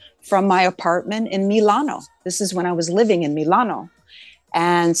show from my apartment in Milano. This is when I was living in Milano.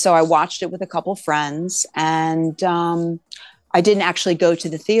 And so I watched it with a couple friends, and I didn't actually go to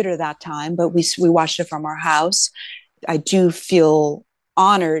the theater that time, but we watched it from our house. I do feel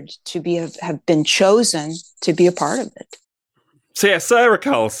honored to have been chosen to be a part of it. So yeah, Sarah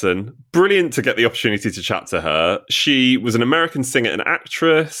Carlson, brilliant to get the opportunity to chat to her. She was an American singer and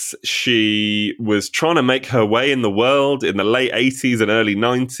actress. She was trying to make her way in the world in the late 80s and early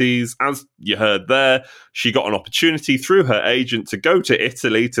 90s. As you heard there, she got an opportunity through her agent to go to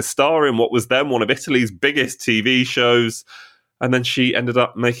Italy to star in what was then one of Italy's biggest TV shows. And then she ended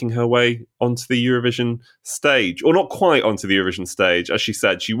up making her way onto the Eurovision stage, or not quite onto the Eurovision stage. As she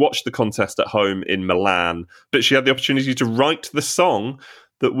said, she watched the contest at home in Milan, but she had the opportunity to write the song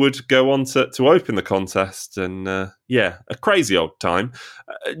that would go on to open the contest. And a crazy old time.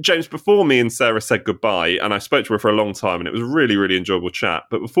 James, before me and Sarah said goodbye, and I spoke to her for a long time, and it was a really, really enjoyable chat.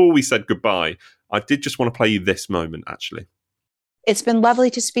 But before we said goodbye, I did just want to play you this moment, actually. It's been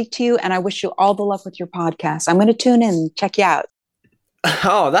lovely to speak to you, and I wish you all the luck with your podcast. I'm going to tune in and check you out.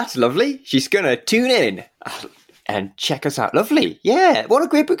 Oh, that's lovely. She's going to tune in and check us out. Lovely. Yeah, what a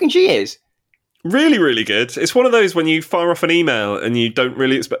great booking she is. Really, really good. It's one of those when you fire off an email and you don't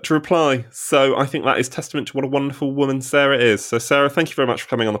really expect to reply. So I think that is testament to what a wonderful woman Sarah is. So Sarah, thank you very much for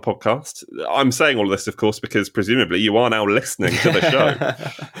coming on the podcast. I'm saying all of this, of course, because presumably you are now listening to the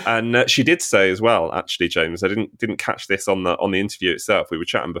show. And she did say as well, actually, James, I didn't catch this on the interview itself. We were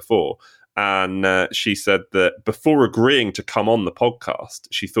chatting before. And she said that before agreeing to come on the podcast,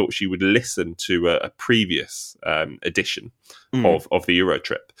 she thought she would listen to a previous edition of the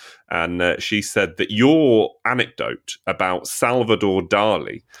Eurotrip. And she said that your anecdote about Salvador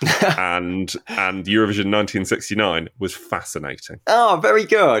Dali and Eurovision 1969 was fascinating. Oh, very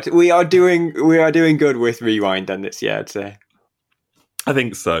good. We are doing good with Rewind on this year, I'd say. I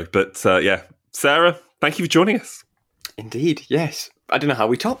think so. But Sarah, thank you for joining us. Indeed, yes. I don't know how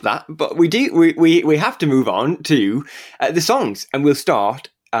we top that, but we do. We have to move on to the songs, and we'll start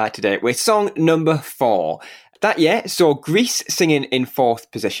today with song number 4. That year saw Greece singing in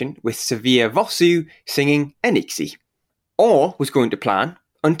 4th position, with Sofia Vossou singing Eniksi. Or was going to plan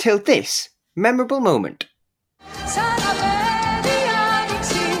until this memorable moment.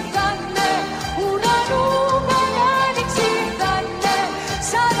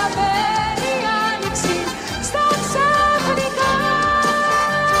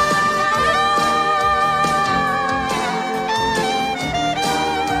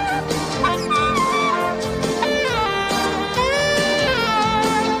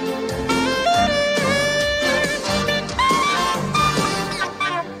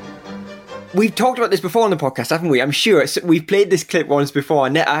 We've talked about this before on the podcast, haven't we? I'm sure we've played this clip once before,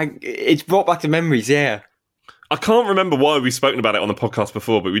 and it's brought back the memories, yeah. I can't remember why we've spoken about it on the podcast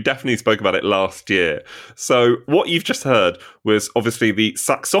before, but we definitely spoke about it last year. So what you've just heard was obviously the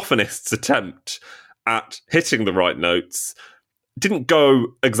saxophonist's attempt at hitting the right notes. Didn't go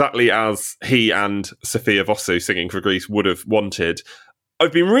exactly as he and Sofia Vossou singing for Greece would have wanted.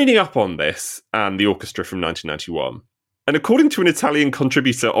 I've been reading up on this and the orchestra from 1991. And according to an Italian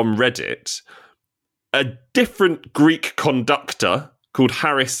contributor on Reddit, a different Greek conductor called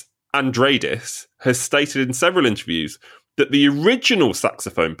Haris Andradis has stated in several interviews that the original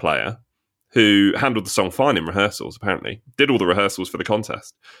saxophone player, who handled the song fine in rehearsals, apparently, did all the rehearsals for the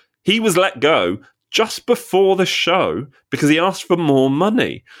contest, he was let go just before the show because he asked for more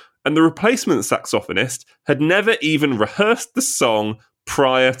money. And the replacement saxophonist had never even rehearsed the song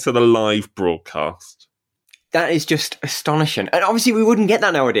prior to the live broadcast. That is just astonishing. And obviously we wouldn't get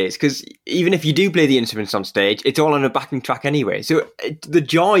that nowadays, because even if you do play the instruments on stage, it's all on a backing track anyway. So the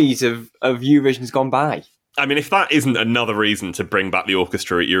joys of Eurovision's gone by. I mean, if that isn't another reason to bring back the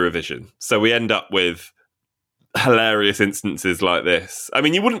orchestra at Eurovision. So we end up with hilarious instances like this. I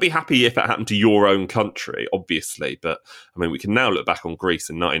mean, you wouldn't be happy if it happened to your own country, obviously. But I mean, we can now look back on Greece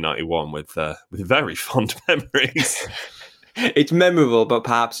in 1991 with very fond memories. It's memorable, but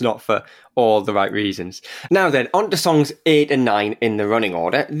perhaps not for all the right reasons. Now then, on to songs 8 and 9 in the running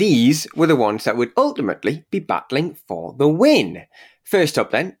order. These were the ones that would ultimately be battling for the win. First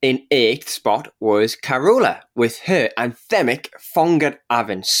up then, in 8th spot was Carola with her anthemic Fångad av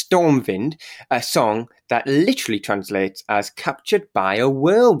en stormvind, a song that literally translates as captured by a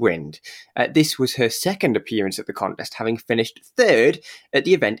whirlwind. This was her second appearance at the contest, having finished 3rd at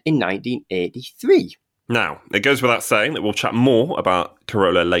the event in 1983. Now, it goes without saying that we'll chat more about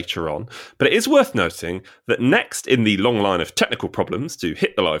Carola later on, but it is worth noting that next in the long line of technical problems to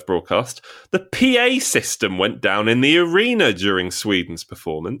hit the live broadcast, the PA system went down in the arena during Sweden's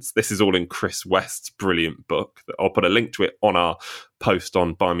performance. This is all in Chris West's brilliant book. I'll put a link to it on our post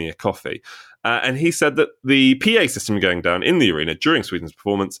on Buy Me a Coffee. And he said that the PA system going down in the arena during Sweden's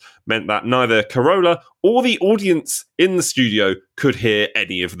performance meant that neither Carola or the audience in the studio could hear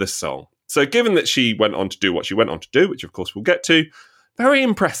any of the song. So given that she went on to do what she went on to do, which of course we'll get to, very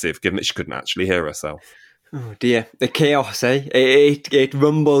impressive given that she couldn't actually hear herself. Oh dear, the chaos, eh? It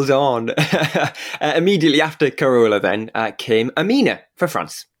rumbles on. Immediately after Carola then came Amina for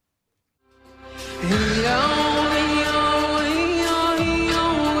France.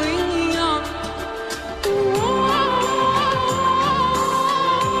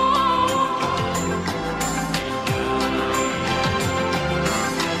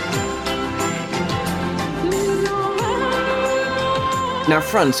 Now,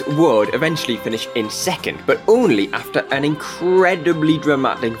 France would eventually finish in 2nd, but only after an incredibly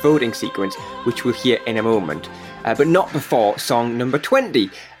dramatic voting sequence, which we'll hear in a moment, but not before song number 20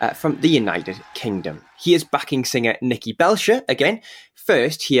 from the United Kingdom. Here's backing singer Nikki Belcher again.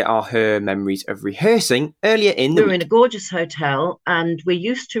 First, here are her memories of rehearsing earlier in the week. We were in a gorgeous hotel, and we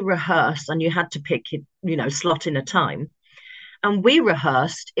used to rehearse, and you had to pick your, slot in a time. And we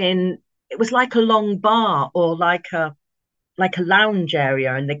rehearsed it was like a long bar or like a lounge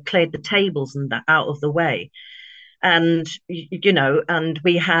area, and they cleared the tables and that out of the way. And, and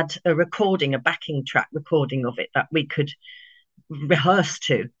we had a backing track recording of it that we could rehearse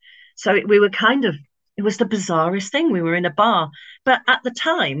to. So we were it was the bizarrest thing. We were in a bar. But at the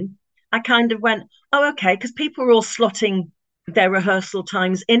time, I kind of went, oh, okay, because people were all slotting their rehearsal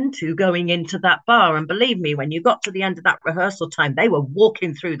times going into that bar. And believe me, when you got to the end of that rehearsal time, they were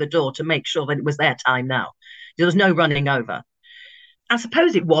walking through the door to make sure that it was their time now. There was no running over. I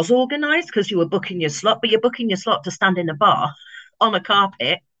suppose it was organised because you were booking your slot, but you're booking your slot to stand in a bar on a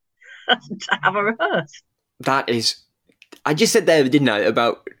carpet to have a rehearse. That is, I just said there, didn't I,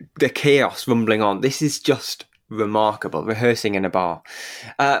 about the chaos rumbling on. This is just remarkable, rehearsing in a bar.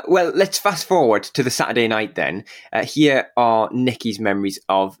 Well, let's fast forward to the Saturday night then. Here are Nikki's memories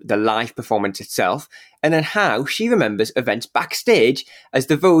of the live performance itself, and then how she remembers events backstage as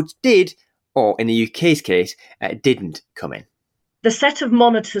the votes did, or in the UK's case, didn't come in. The set of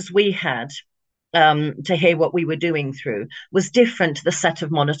monitors we had to hear what we were doing through was different to the set of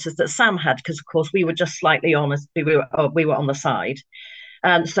monitors that Sam had, because, of course, we were just slightly on we were on the side.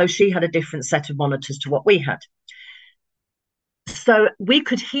 So she had a different set of monitors to what we had. So we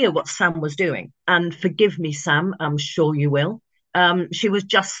could hear what Sam was doing. And forgive me, Sam, I'm sure you will. She was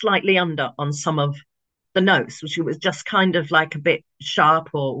just slightly under on some of the notes. She was just kind of like a bit sharp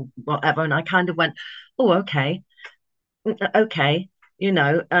or whatever. And I kind of went, oh, okay,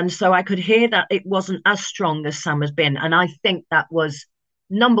 and so I could hear that it wasn't as strong as Sam has been. And I think that was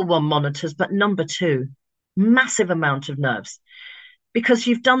number one, monitors, but number two, massive amount of nerves, because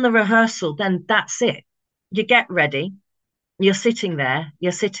you've done the rehearsal, then that's it. You get ready, you're sitting there,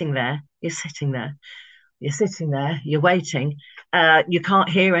 you're waiting. You can't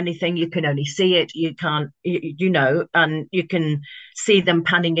hear anything. You can only see it. You can't, and you can see them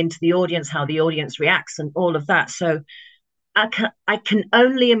panning into the audience, how the audience reacts and all of that. So I can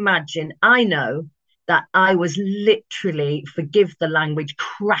only imagine. I know that I was literally, forgive the language,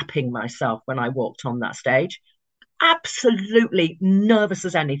 crapping myself when I walked on that stage. Absolutely nervous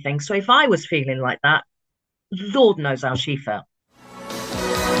as anything. So if I was feeling like that, Lord knows how she felt.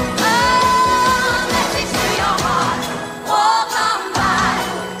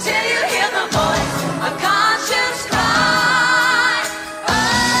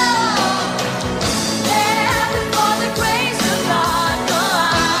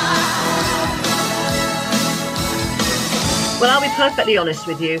 Well, I'll be perfectly honest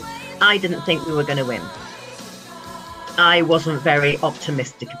with you. I didn't think we were going to win. I wasn't very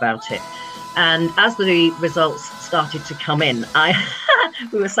optimistic about it. And as the results started to come in,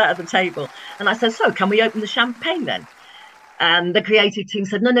 we were sat at the table and I said, so can we open the champagne then? And the creative team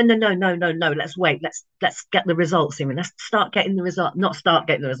said, no, let's wait. Let's get the results in. Let's start getting the results, not start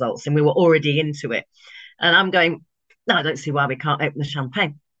getting the results in. We were already into it. And I'm going, no, I don't see why we can't open the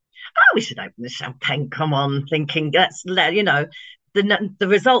champagne. Oh, we should open the champagne. Come on, thinking, the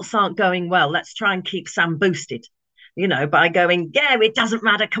results aren't going well. Let's try and keep Sam boosted. by going, yeah, it doesn't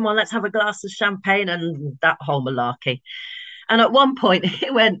matter. Come on, let's have a glass of champagne and that whole malarkey. And at one point,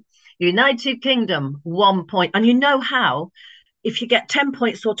 it went, United Kingdom, 1 point. And you know how, if you get 10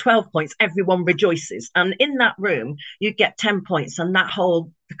 points or 12 points, everyone rejoices. And in that room, you get 10 points and that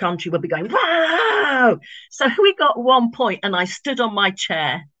whole country will be going, wow! So we got 1 point and I stood on my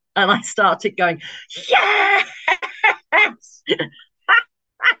chair and I started going, yes!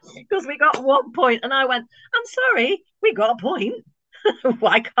 Because we got 1 point. And I went, I'm sorry, we got a point.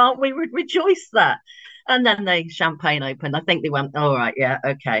 Why can't we rejoice that? And then the champagne opened. I think they went, all right, yeah,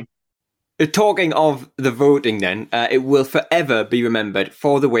 okay. Talking of the voting then, it will forever be remembered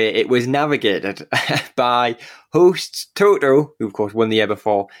for the way it was navigated by hosts Toto, who of course won the year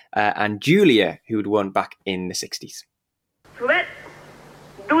before, and Julia, who had won back in the 60s. Suède,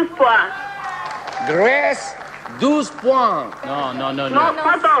 12 points. Grèce, 12 points. No,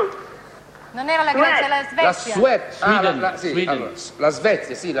 pardon. Non era la Grecia, la Svezia. La Suède. Sweden. Sì, allora, la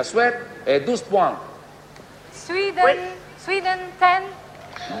Svezia, sì, la Suède, 12 points. Sweden 10.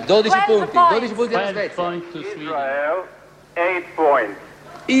 12 punti, 12 punti alla Svezia. Israel, 8 points.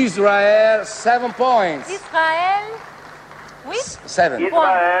 Israel, 7 points. Israel, with 7.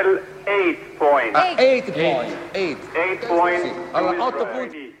 Israel, 8 points. 8 points. 8 points. Allora, 8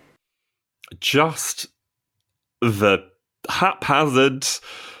 punti. Just the haphazard,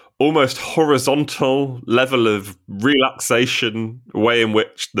 almost horizontal level of relaxation way in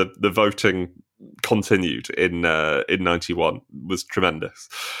which the voting continued in 91 was tremendous.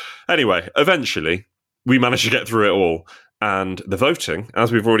 Anyway, eventually we managed to get through it all, and the voting,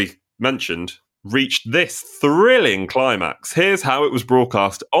 as we've already mentioned, reached this thrilling climax. Here's how it was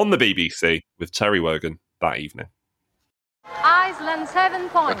broadcast on the BBC with Terry Wogan that evening. Iceland 7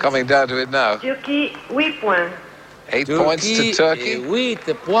 points. We're coming down to it now. Turkey, 8 points. 8 points to Turkey. 8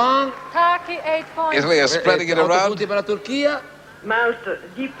 points. Turkey 8 points. Italy are spreading it around. 8 punti per la Turchia. Malta,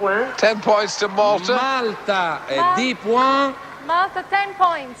 10 points. 10 points to Malta. Malta, 10 points. Malta 10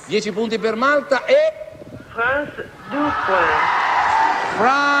 points. 10 punti per Malta e... France, 12 points.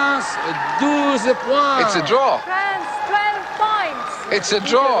 France, 12 points. It's a draw. France, 12 points. It's a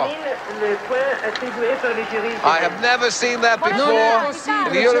draw. I have never seen that before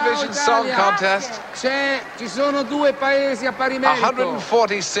in the Eurovision Song Contest. Ci sono 2 paesi a pari merito.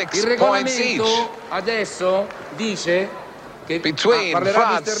 146 points each. Adesso dice che between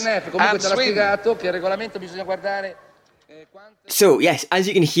France Mr. Neff, comunque and te l'ha Sweden. spiegato che il regolamento bisogna guardare. So, yes, as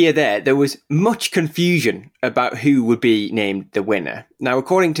you can hear there was much confusion about who would be named the winner. Now,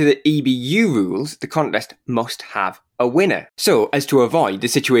 according to the EBU rules, the contest must have a winner. So, as to avoid the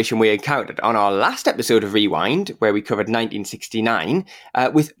situation we encountered on our last episode of Rewind, where we covered 1969,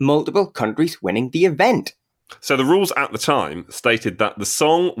 with multiple countries winning the event. So the rules at the time stated that the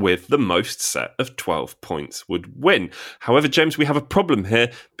song with the most set of 12 points would win. However, James, we have a problem here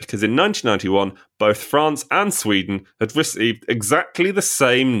because in 1991, both France and Sweden had received exactly the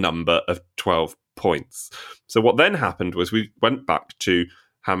same number of 12 points. So what then happened was we went back to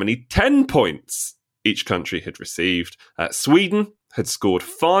how many 10 points each country had received. Sweden had scored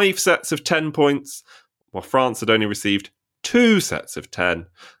 5 sets of 10 points, while France had only received 2 sets of 10.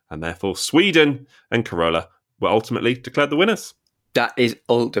 And therefore Sweden and Carola were ultimately declared the winners. That is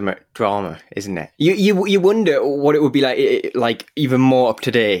ultimate drama, isn't it? You wonder what it would be like even more up to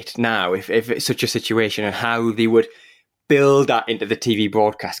date now if it's such a situation, and how they would build that into the TV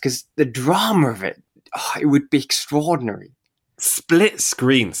broadcast, because the drama of it, it would be extraordinary. Split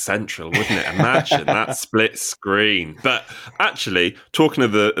screen central, wouldn't it? Imagine that split screen. But actually, talking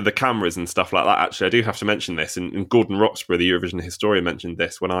of the cameras and stuff like that, actually, I do have to mention this. And Gordon Roxburgh, the Eurovision historian, mentioned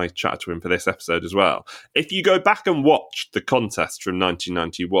this when I chatted to him for this episode as well. If you go back and watch the contest from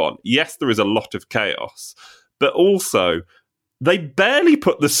 1991, yes, there is a lot of chaos, but also they barely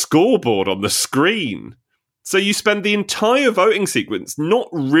put the scoreboard on the screen. So you spend the entire voting sequence not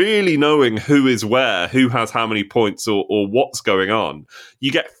really knowing who is where, who has how many points or what's going on.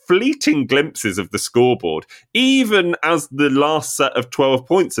 You get fleeting glimpses of the scoreboard. Even as the last set of 12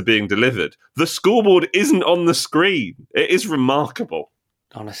 points are being delivered, the scoreboard isn't on the screen. It is remarkable.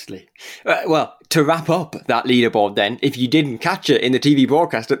 Honestly. Well, to wrap up that leaderboard then, if you didn't catch it in the TV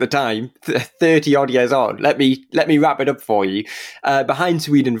broadcast at the time, 30 odd years on, let me wrap it up for you. Behind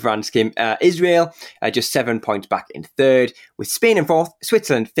Sweden and France came Israel, just 7 points back in third, with Spain in fourth,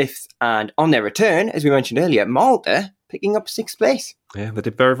 Switzerland fifth, and on their return, as we mentioned earlier, Malta picking up sixth place. Yeah, they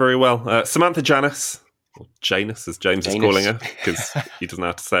did very, very well. Samantha Janus, or Janus as James is calling her, because he doesn't know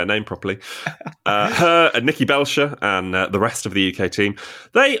how to say her name properly. Her and Nikki Belcher and the rest of the UK team,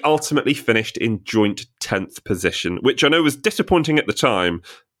 they ultimately finished in joint 10th position, which I know was disappointing at the time,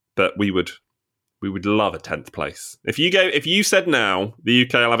 but we would We would love a 10th place. If you said now the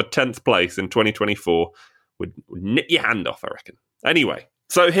UK will have a 10th place in 2024, would nip your hand off, I reckon. Anyway,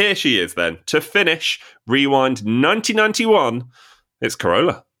 so here she is then. To finish Rewind 1991, it's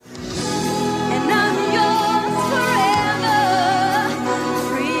Carola.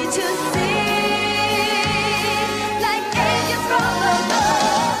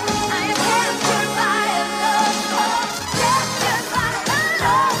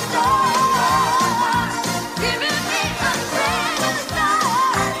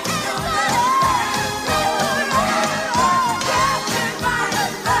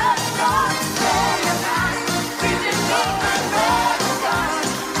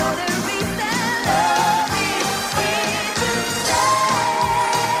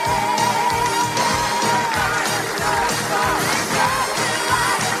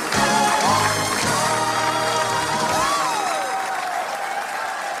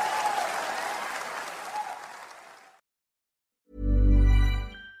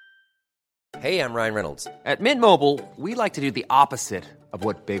 Hey, I'm Ryan Reynolds. At Mint Mobile, we like to do the opposite of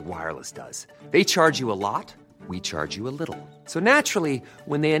what Big Wireless does. They charge you a lot, we charge you a little. So naturally,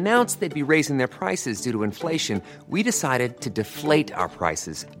 when they announced they'd be raising their prices due to inflation, we decided to deflate our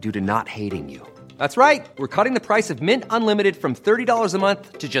prices due to not hating you. That's right. We're cutting the price of Mint Unlimited from $30 a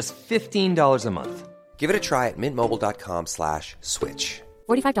month to just $15 a month. Give it a try at mintmobile.com/switch.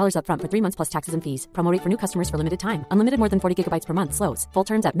 $45 up front for 3 months plus taxes and fees. Promo rate for new customers for limited time. Unlimited more than 40 gigabytes per month. Slows full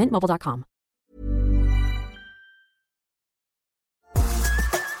terms at mintmobile.com.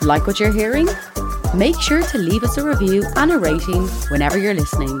 Like what you're hearing? Make sure to leave us a review and a rating whenever you're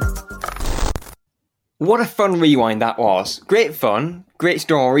listening. What a fun rewind that was. Great fun, great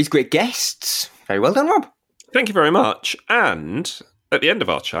stories, great guests. Very well done, Rob. Thank you very much. And at the end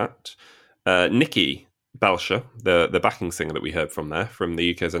of our chat, Nikki Belcher, the backing singer that we heard from there, from the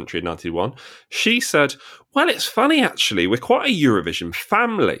UK's entry in 91, she said, well, it's funny actually, we're quite a Eurovision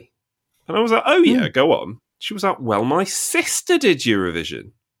family. And I was like, oh yeah, go on. She was like, well, my sister did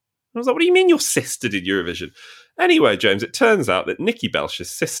Eurovision. I was like, what do you mean your sister did Eurovision? Anyway, James, it turns out that Nikki Belcher's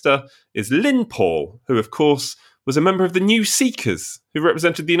sister is Lynn Paul, who, of course, was a member of the New Seekers, who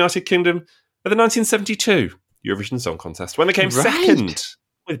represented the United Kingdom at the 1972 Eurovision Song Contest, when they came second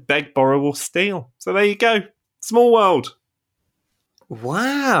with Beg, Borrow or Steal. So there you go. Small world.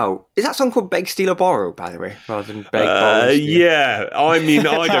 Wow. Is that song called Beg, Steal or Borrow, by the way, rather than Beg, Borrow or Steal? Yeah. I mean,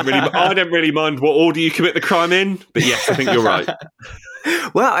 I don't really mind what order you commit the crime in, but yes, I think you're right.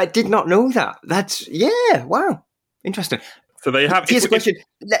 Well, I did not know that. That's, yeah, wow. Interesting. So they have... Here's a question.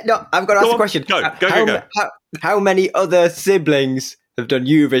 No, I've got to ask a question. Go. How many other siblings have done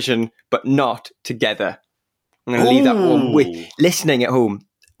Eurovision but not together? I'm going to leave that one with listening at home.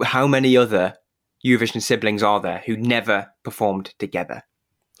 How many other Eurovision siblings are there who never performed together?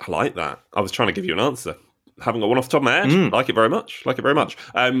 I like that. I was trying to give you an answer. Haven't got one off the top of my head. Like it very much.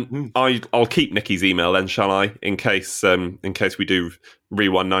 I'll keep Nikki's email then, shall I? In case we do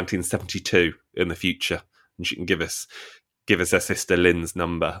Rewind 1972 in the future, and she can give us her sister Lynn's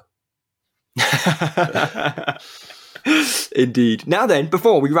number. Indeed. Now then,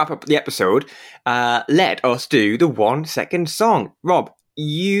 before we wrap up the episode, let us do the 1 second song. Rob,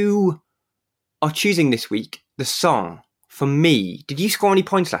 you are choosing this week the song for me. Did you score any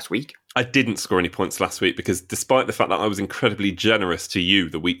points last week? I didn't score any points last week because despite the fact that I was incredibly generous to you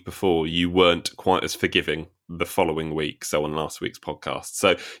the week before, you weren't quite as forgiving the following week, so on last week's podcast.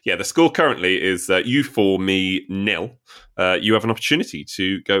 So, yeah, the score currently is you 4, me 0. You have an opportunity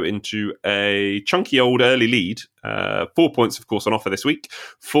to go into a chunky old early lead. 4 points, of course, on offer this week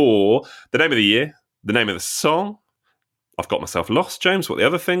for the name of the year, the name of the song. I've got myself lost, James. What are the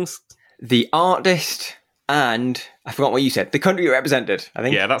other things? The artist... And I forgot what you said. The country you represented, I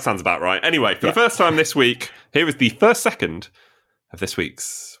think. Yeah, that sounds about right. Anyway, for the first time this week, here is the first second of this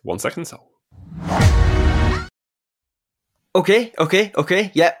week's 1 second song. Okay.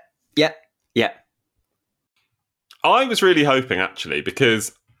 Yeah. I was really hoping, actually,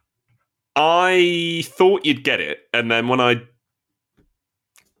 because I thought you'd get it. And then when I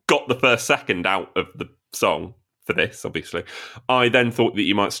got the first second out of the song, for this, obviously, I then thought that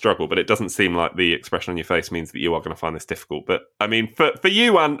you might struggle, but it doesn't seem like the expression on your face means that you are going to find this difficult. But I mean, for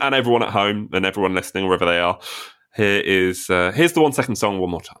you and everyone at home and everyone listening, wherever they are, here's the 1 second song one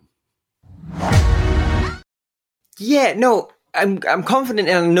more time. Yeah, no, I'm confident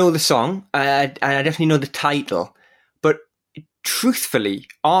and I know the song, and I definitely know the title, but truthfully,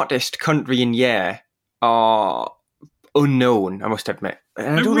 artist, country, and year are unknown, I must admit.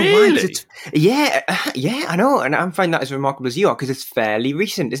 And I don't know why. Yeah, I know, and I'm finding that as remarkable as you are because it's fairly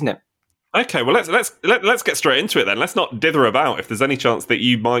recent, isn't it? Okay, well let's get straight into it then. Let's not dither about if there's any chance that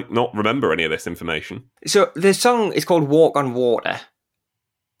you might not remember any of this information. So the song is called "Walk on Water."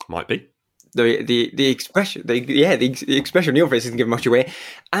 Might be. The expression, the expression on your face doesn't give much away,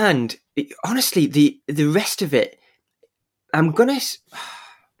 and honestly, the rest of it, it's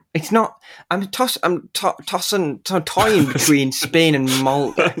not. I'm toying between Spain and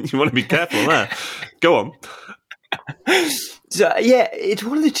Malta. You want to be careful there. Go on. So yeah, it's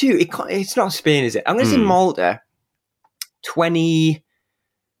one of the two. It's not Spain, is it? I'm going to say Malta.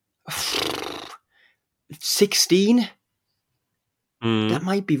 2016. That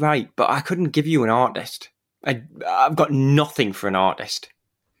might be right, but I couldn't give you an artist. I've got nothing for an artist.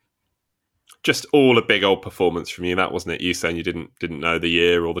 Just all a big old performance from you, that wasn't it? You saying you didn't know the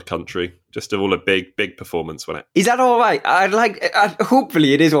year or the country. Just all a big performance, wasn't it? Is that all right?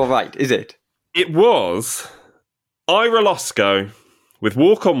 Hopefully it is all right, is it? It was Ira Losco with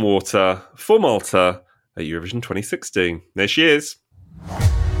Walk on Water for Malta at Eurovision 2016. There she is.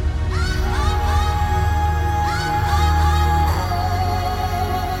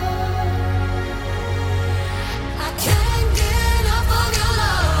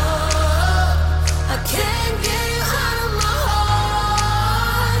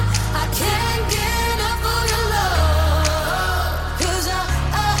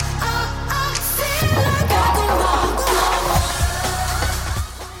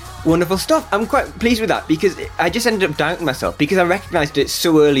 Wonderful stuff. I'm quite pleased with that because I just ended up doubting myself because I recognised it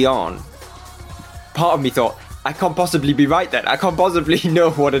so early on. Part of me thought, I can't possibly be right then. I can't possibly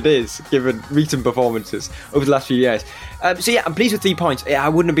know what it is given recent performances over the last few years. So yeah, I'm pleased with 3 points. I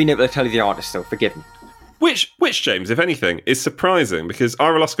wouldn't have been able to tell you the artist though, forgive me. Which, James, if anything, is surprising because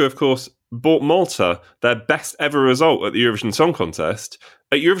Ira Losco, of course, brought Malta their best ever result at the Eurovision Song Contest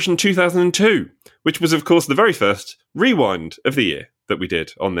at Eurovision 2002, which was, of course, the very first rewind of the year that we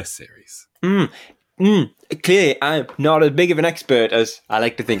did on this series. Clearly, I'm not as big of an expert as I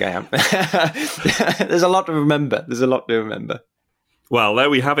like to think I am. There's a lot to remember. Well, there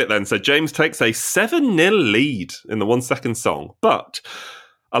we have it then. So James takes a 7-0 lead in the 1 second song, but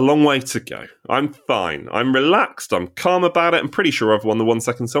a long way to go. I'm fine. I'm relaxed. I'm calm about it. I'm pretty sure I've won the 1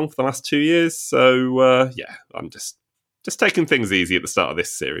 second song for the last 2 years. So, yeah, I'm just taking things easy at the start of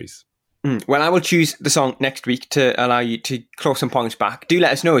this series. Well, I will choose the song next week to allow you to claw some points back. Do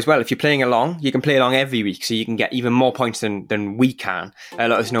let us know as well. If you're playing along, you can play along every week so you can get even more points than we can.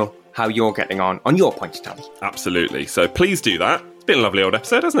 Let us know how you're getting on your points tally. Absolutely. So please do that. It's been a lovely old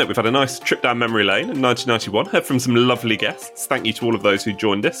episode, hasn't it? We've had a nice trip down memory lane in 1991. Heard from some lovely guests. Thank you to all of those who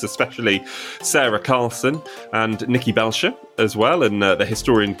joined us, especially Sarah Carlson and Nikki Belcher as well, and the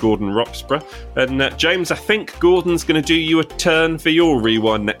historian Gordon Roxburgh. And James, I think Gordon's going to do you a turn for your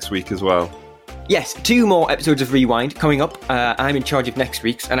rewind next week as well. Yes, 2 more episodes of Rewind coming up. I'm in charge of next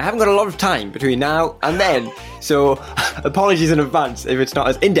week's, and I haven't got a lot of time between now and then, so apologies in advance if it's not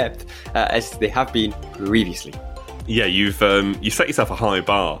as in-depth as they have been previously. Yeah, you set yourself a high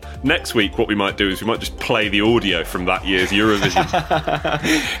bar. Next week, what we might do is we might just play the audio from that year's Eurovision.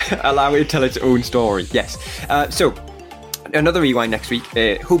 Allow it to tell its own story, yes. So, another Rewind next week.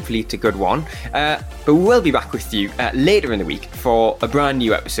 Hopefully it's a good one. But we'll be back with you later in the week for a brand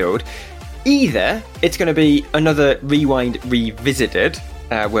new episode. Either it's going to be another Rewind Revisited,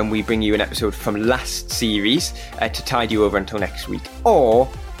 when we bring you an episode from last series to tide you over until next week. Or,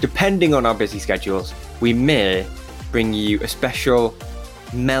 depending on our busy schedules, we may bring you a special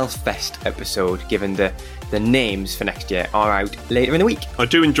Melfest episode, given the names for next year are out later in the week. I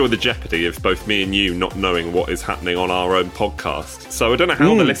do enjoy the jeopardy of both me and you not knowing what is happening on our own podcast. So I don't know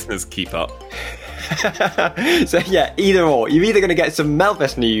how the listeners keep up. So yeah, either or. You're either going to get some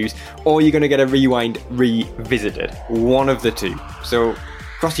Melfest news or you're going to get a Rewind Revisited. One of the two. So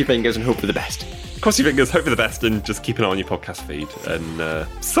cross your fingers and hope for the best. Cross your fingers, hope for the best, and just keep an eye on your podcast feed. And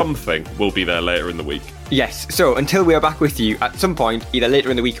something will be there later in the week. Yes, so until we are back with you at some point, either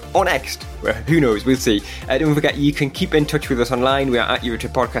later in the week or next, well, who knows, we'll see. Don't forget, you can keep in touch with us online. We are at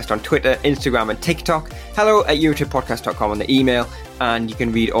Eurotrip Podcast on Twitter, Instagram and TikTok. Hello at EurotripPodcast.com on the email. And you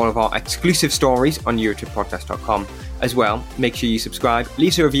can read all of our exclusive stories on EurotripPodcast.com as well. Make sure you subscribe,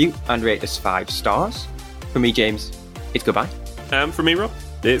 leave us a review, and rate us 5 stars. From me, James, it's goodbye. From me, Rob,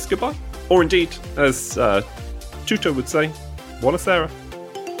 it's goodbye. Or indeed, as Tuto would say, Buona Sera.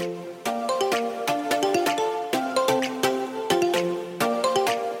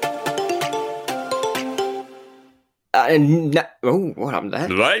 What happened there?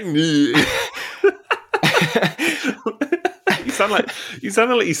 You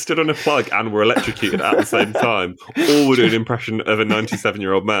sounded like you stood on a plug and were electrocuted at the same time. Or were doing an impression of a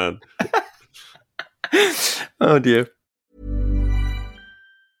 97-year-old man. Oh dear.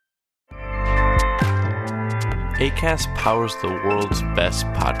 Acast powers the world's best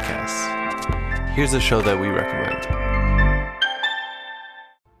podcasts. Here's a show that we recommend.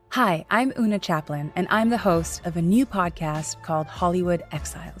 Hi, I'm Una Chaplin, and I'm the host of a new podcast called Hollywood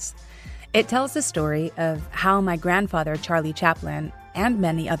Exiles. It tells the story of how my grandfather, Charlie Chaplin, and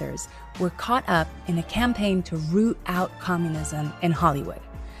many others were caught up in a campaign to root out communism in Hollywood.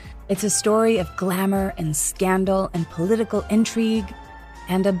 It's a story of glamour and scandal and political intrigue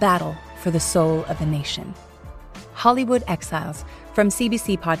and a battle for the soul of a nation. Hollywood Exiles from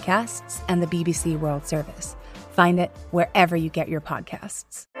CBC Podcasts and the BBC World Service. Find it wherever you get your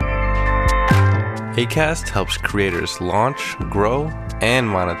podcasts. Acast helps creators launch, grow, and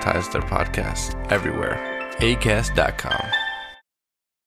monetize their podcasts everywhere. Acast.com.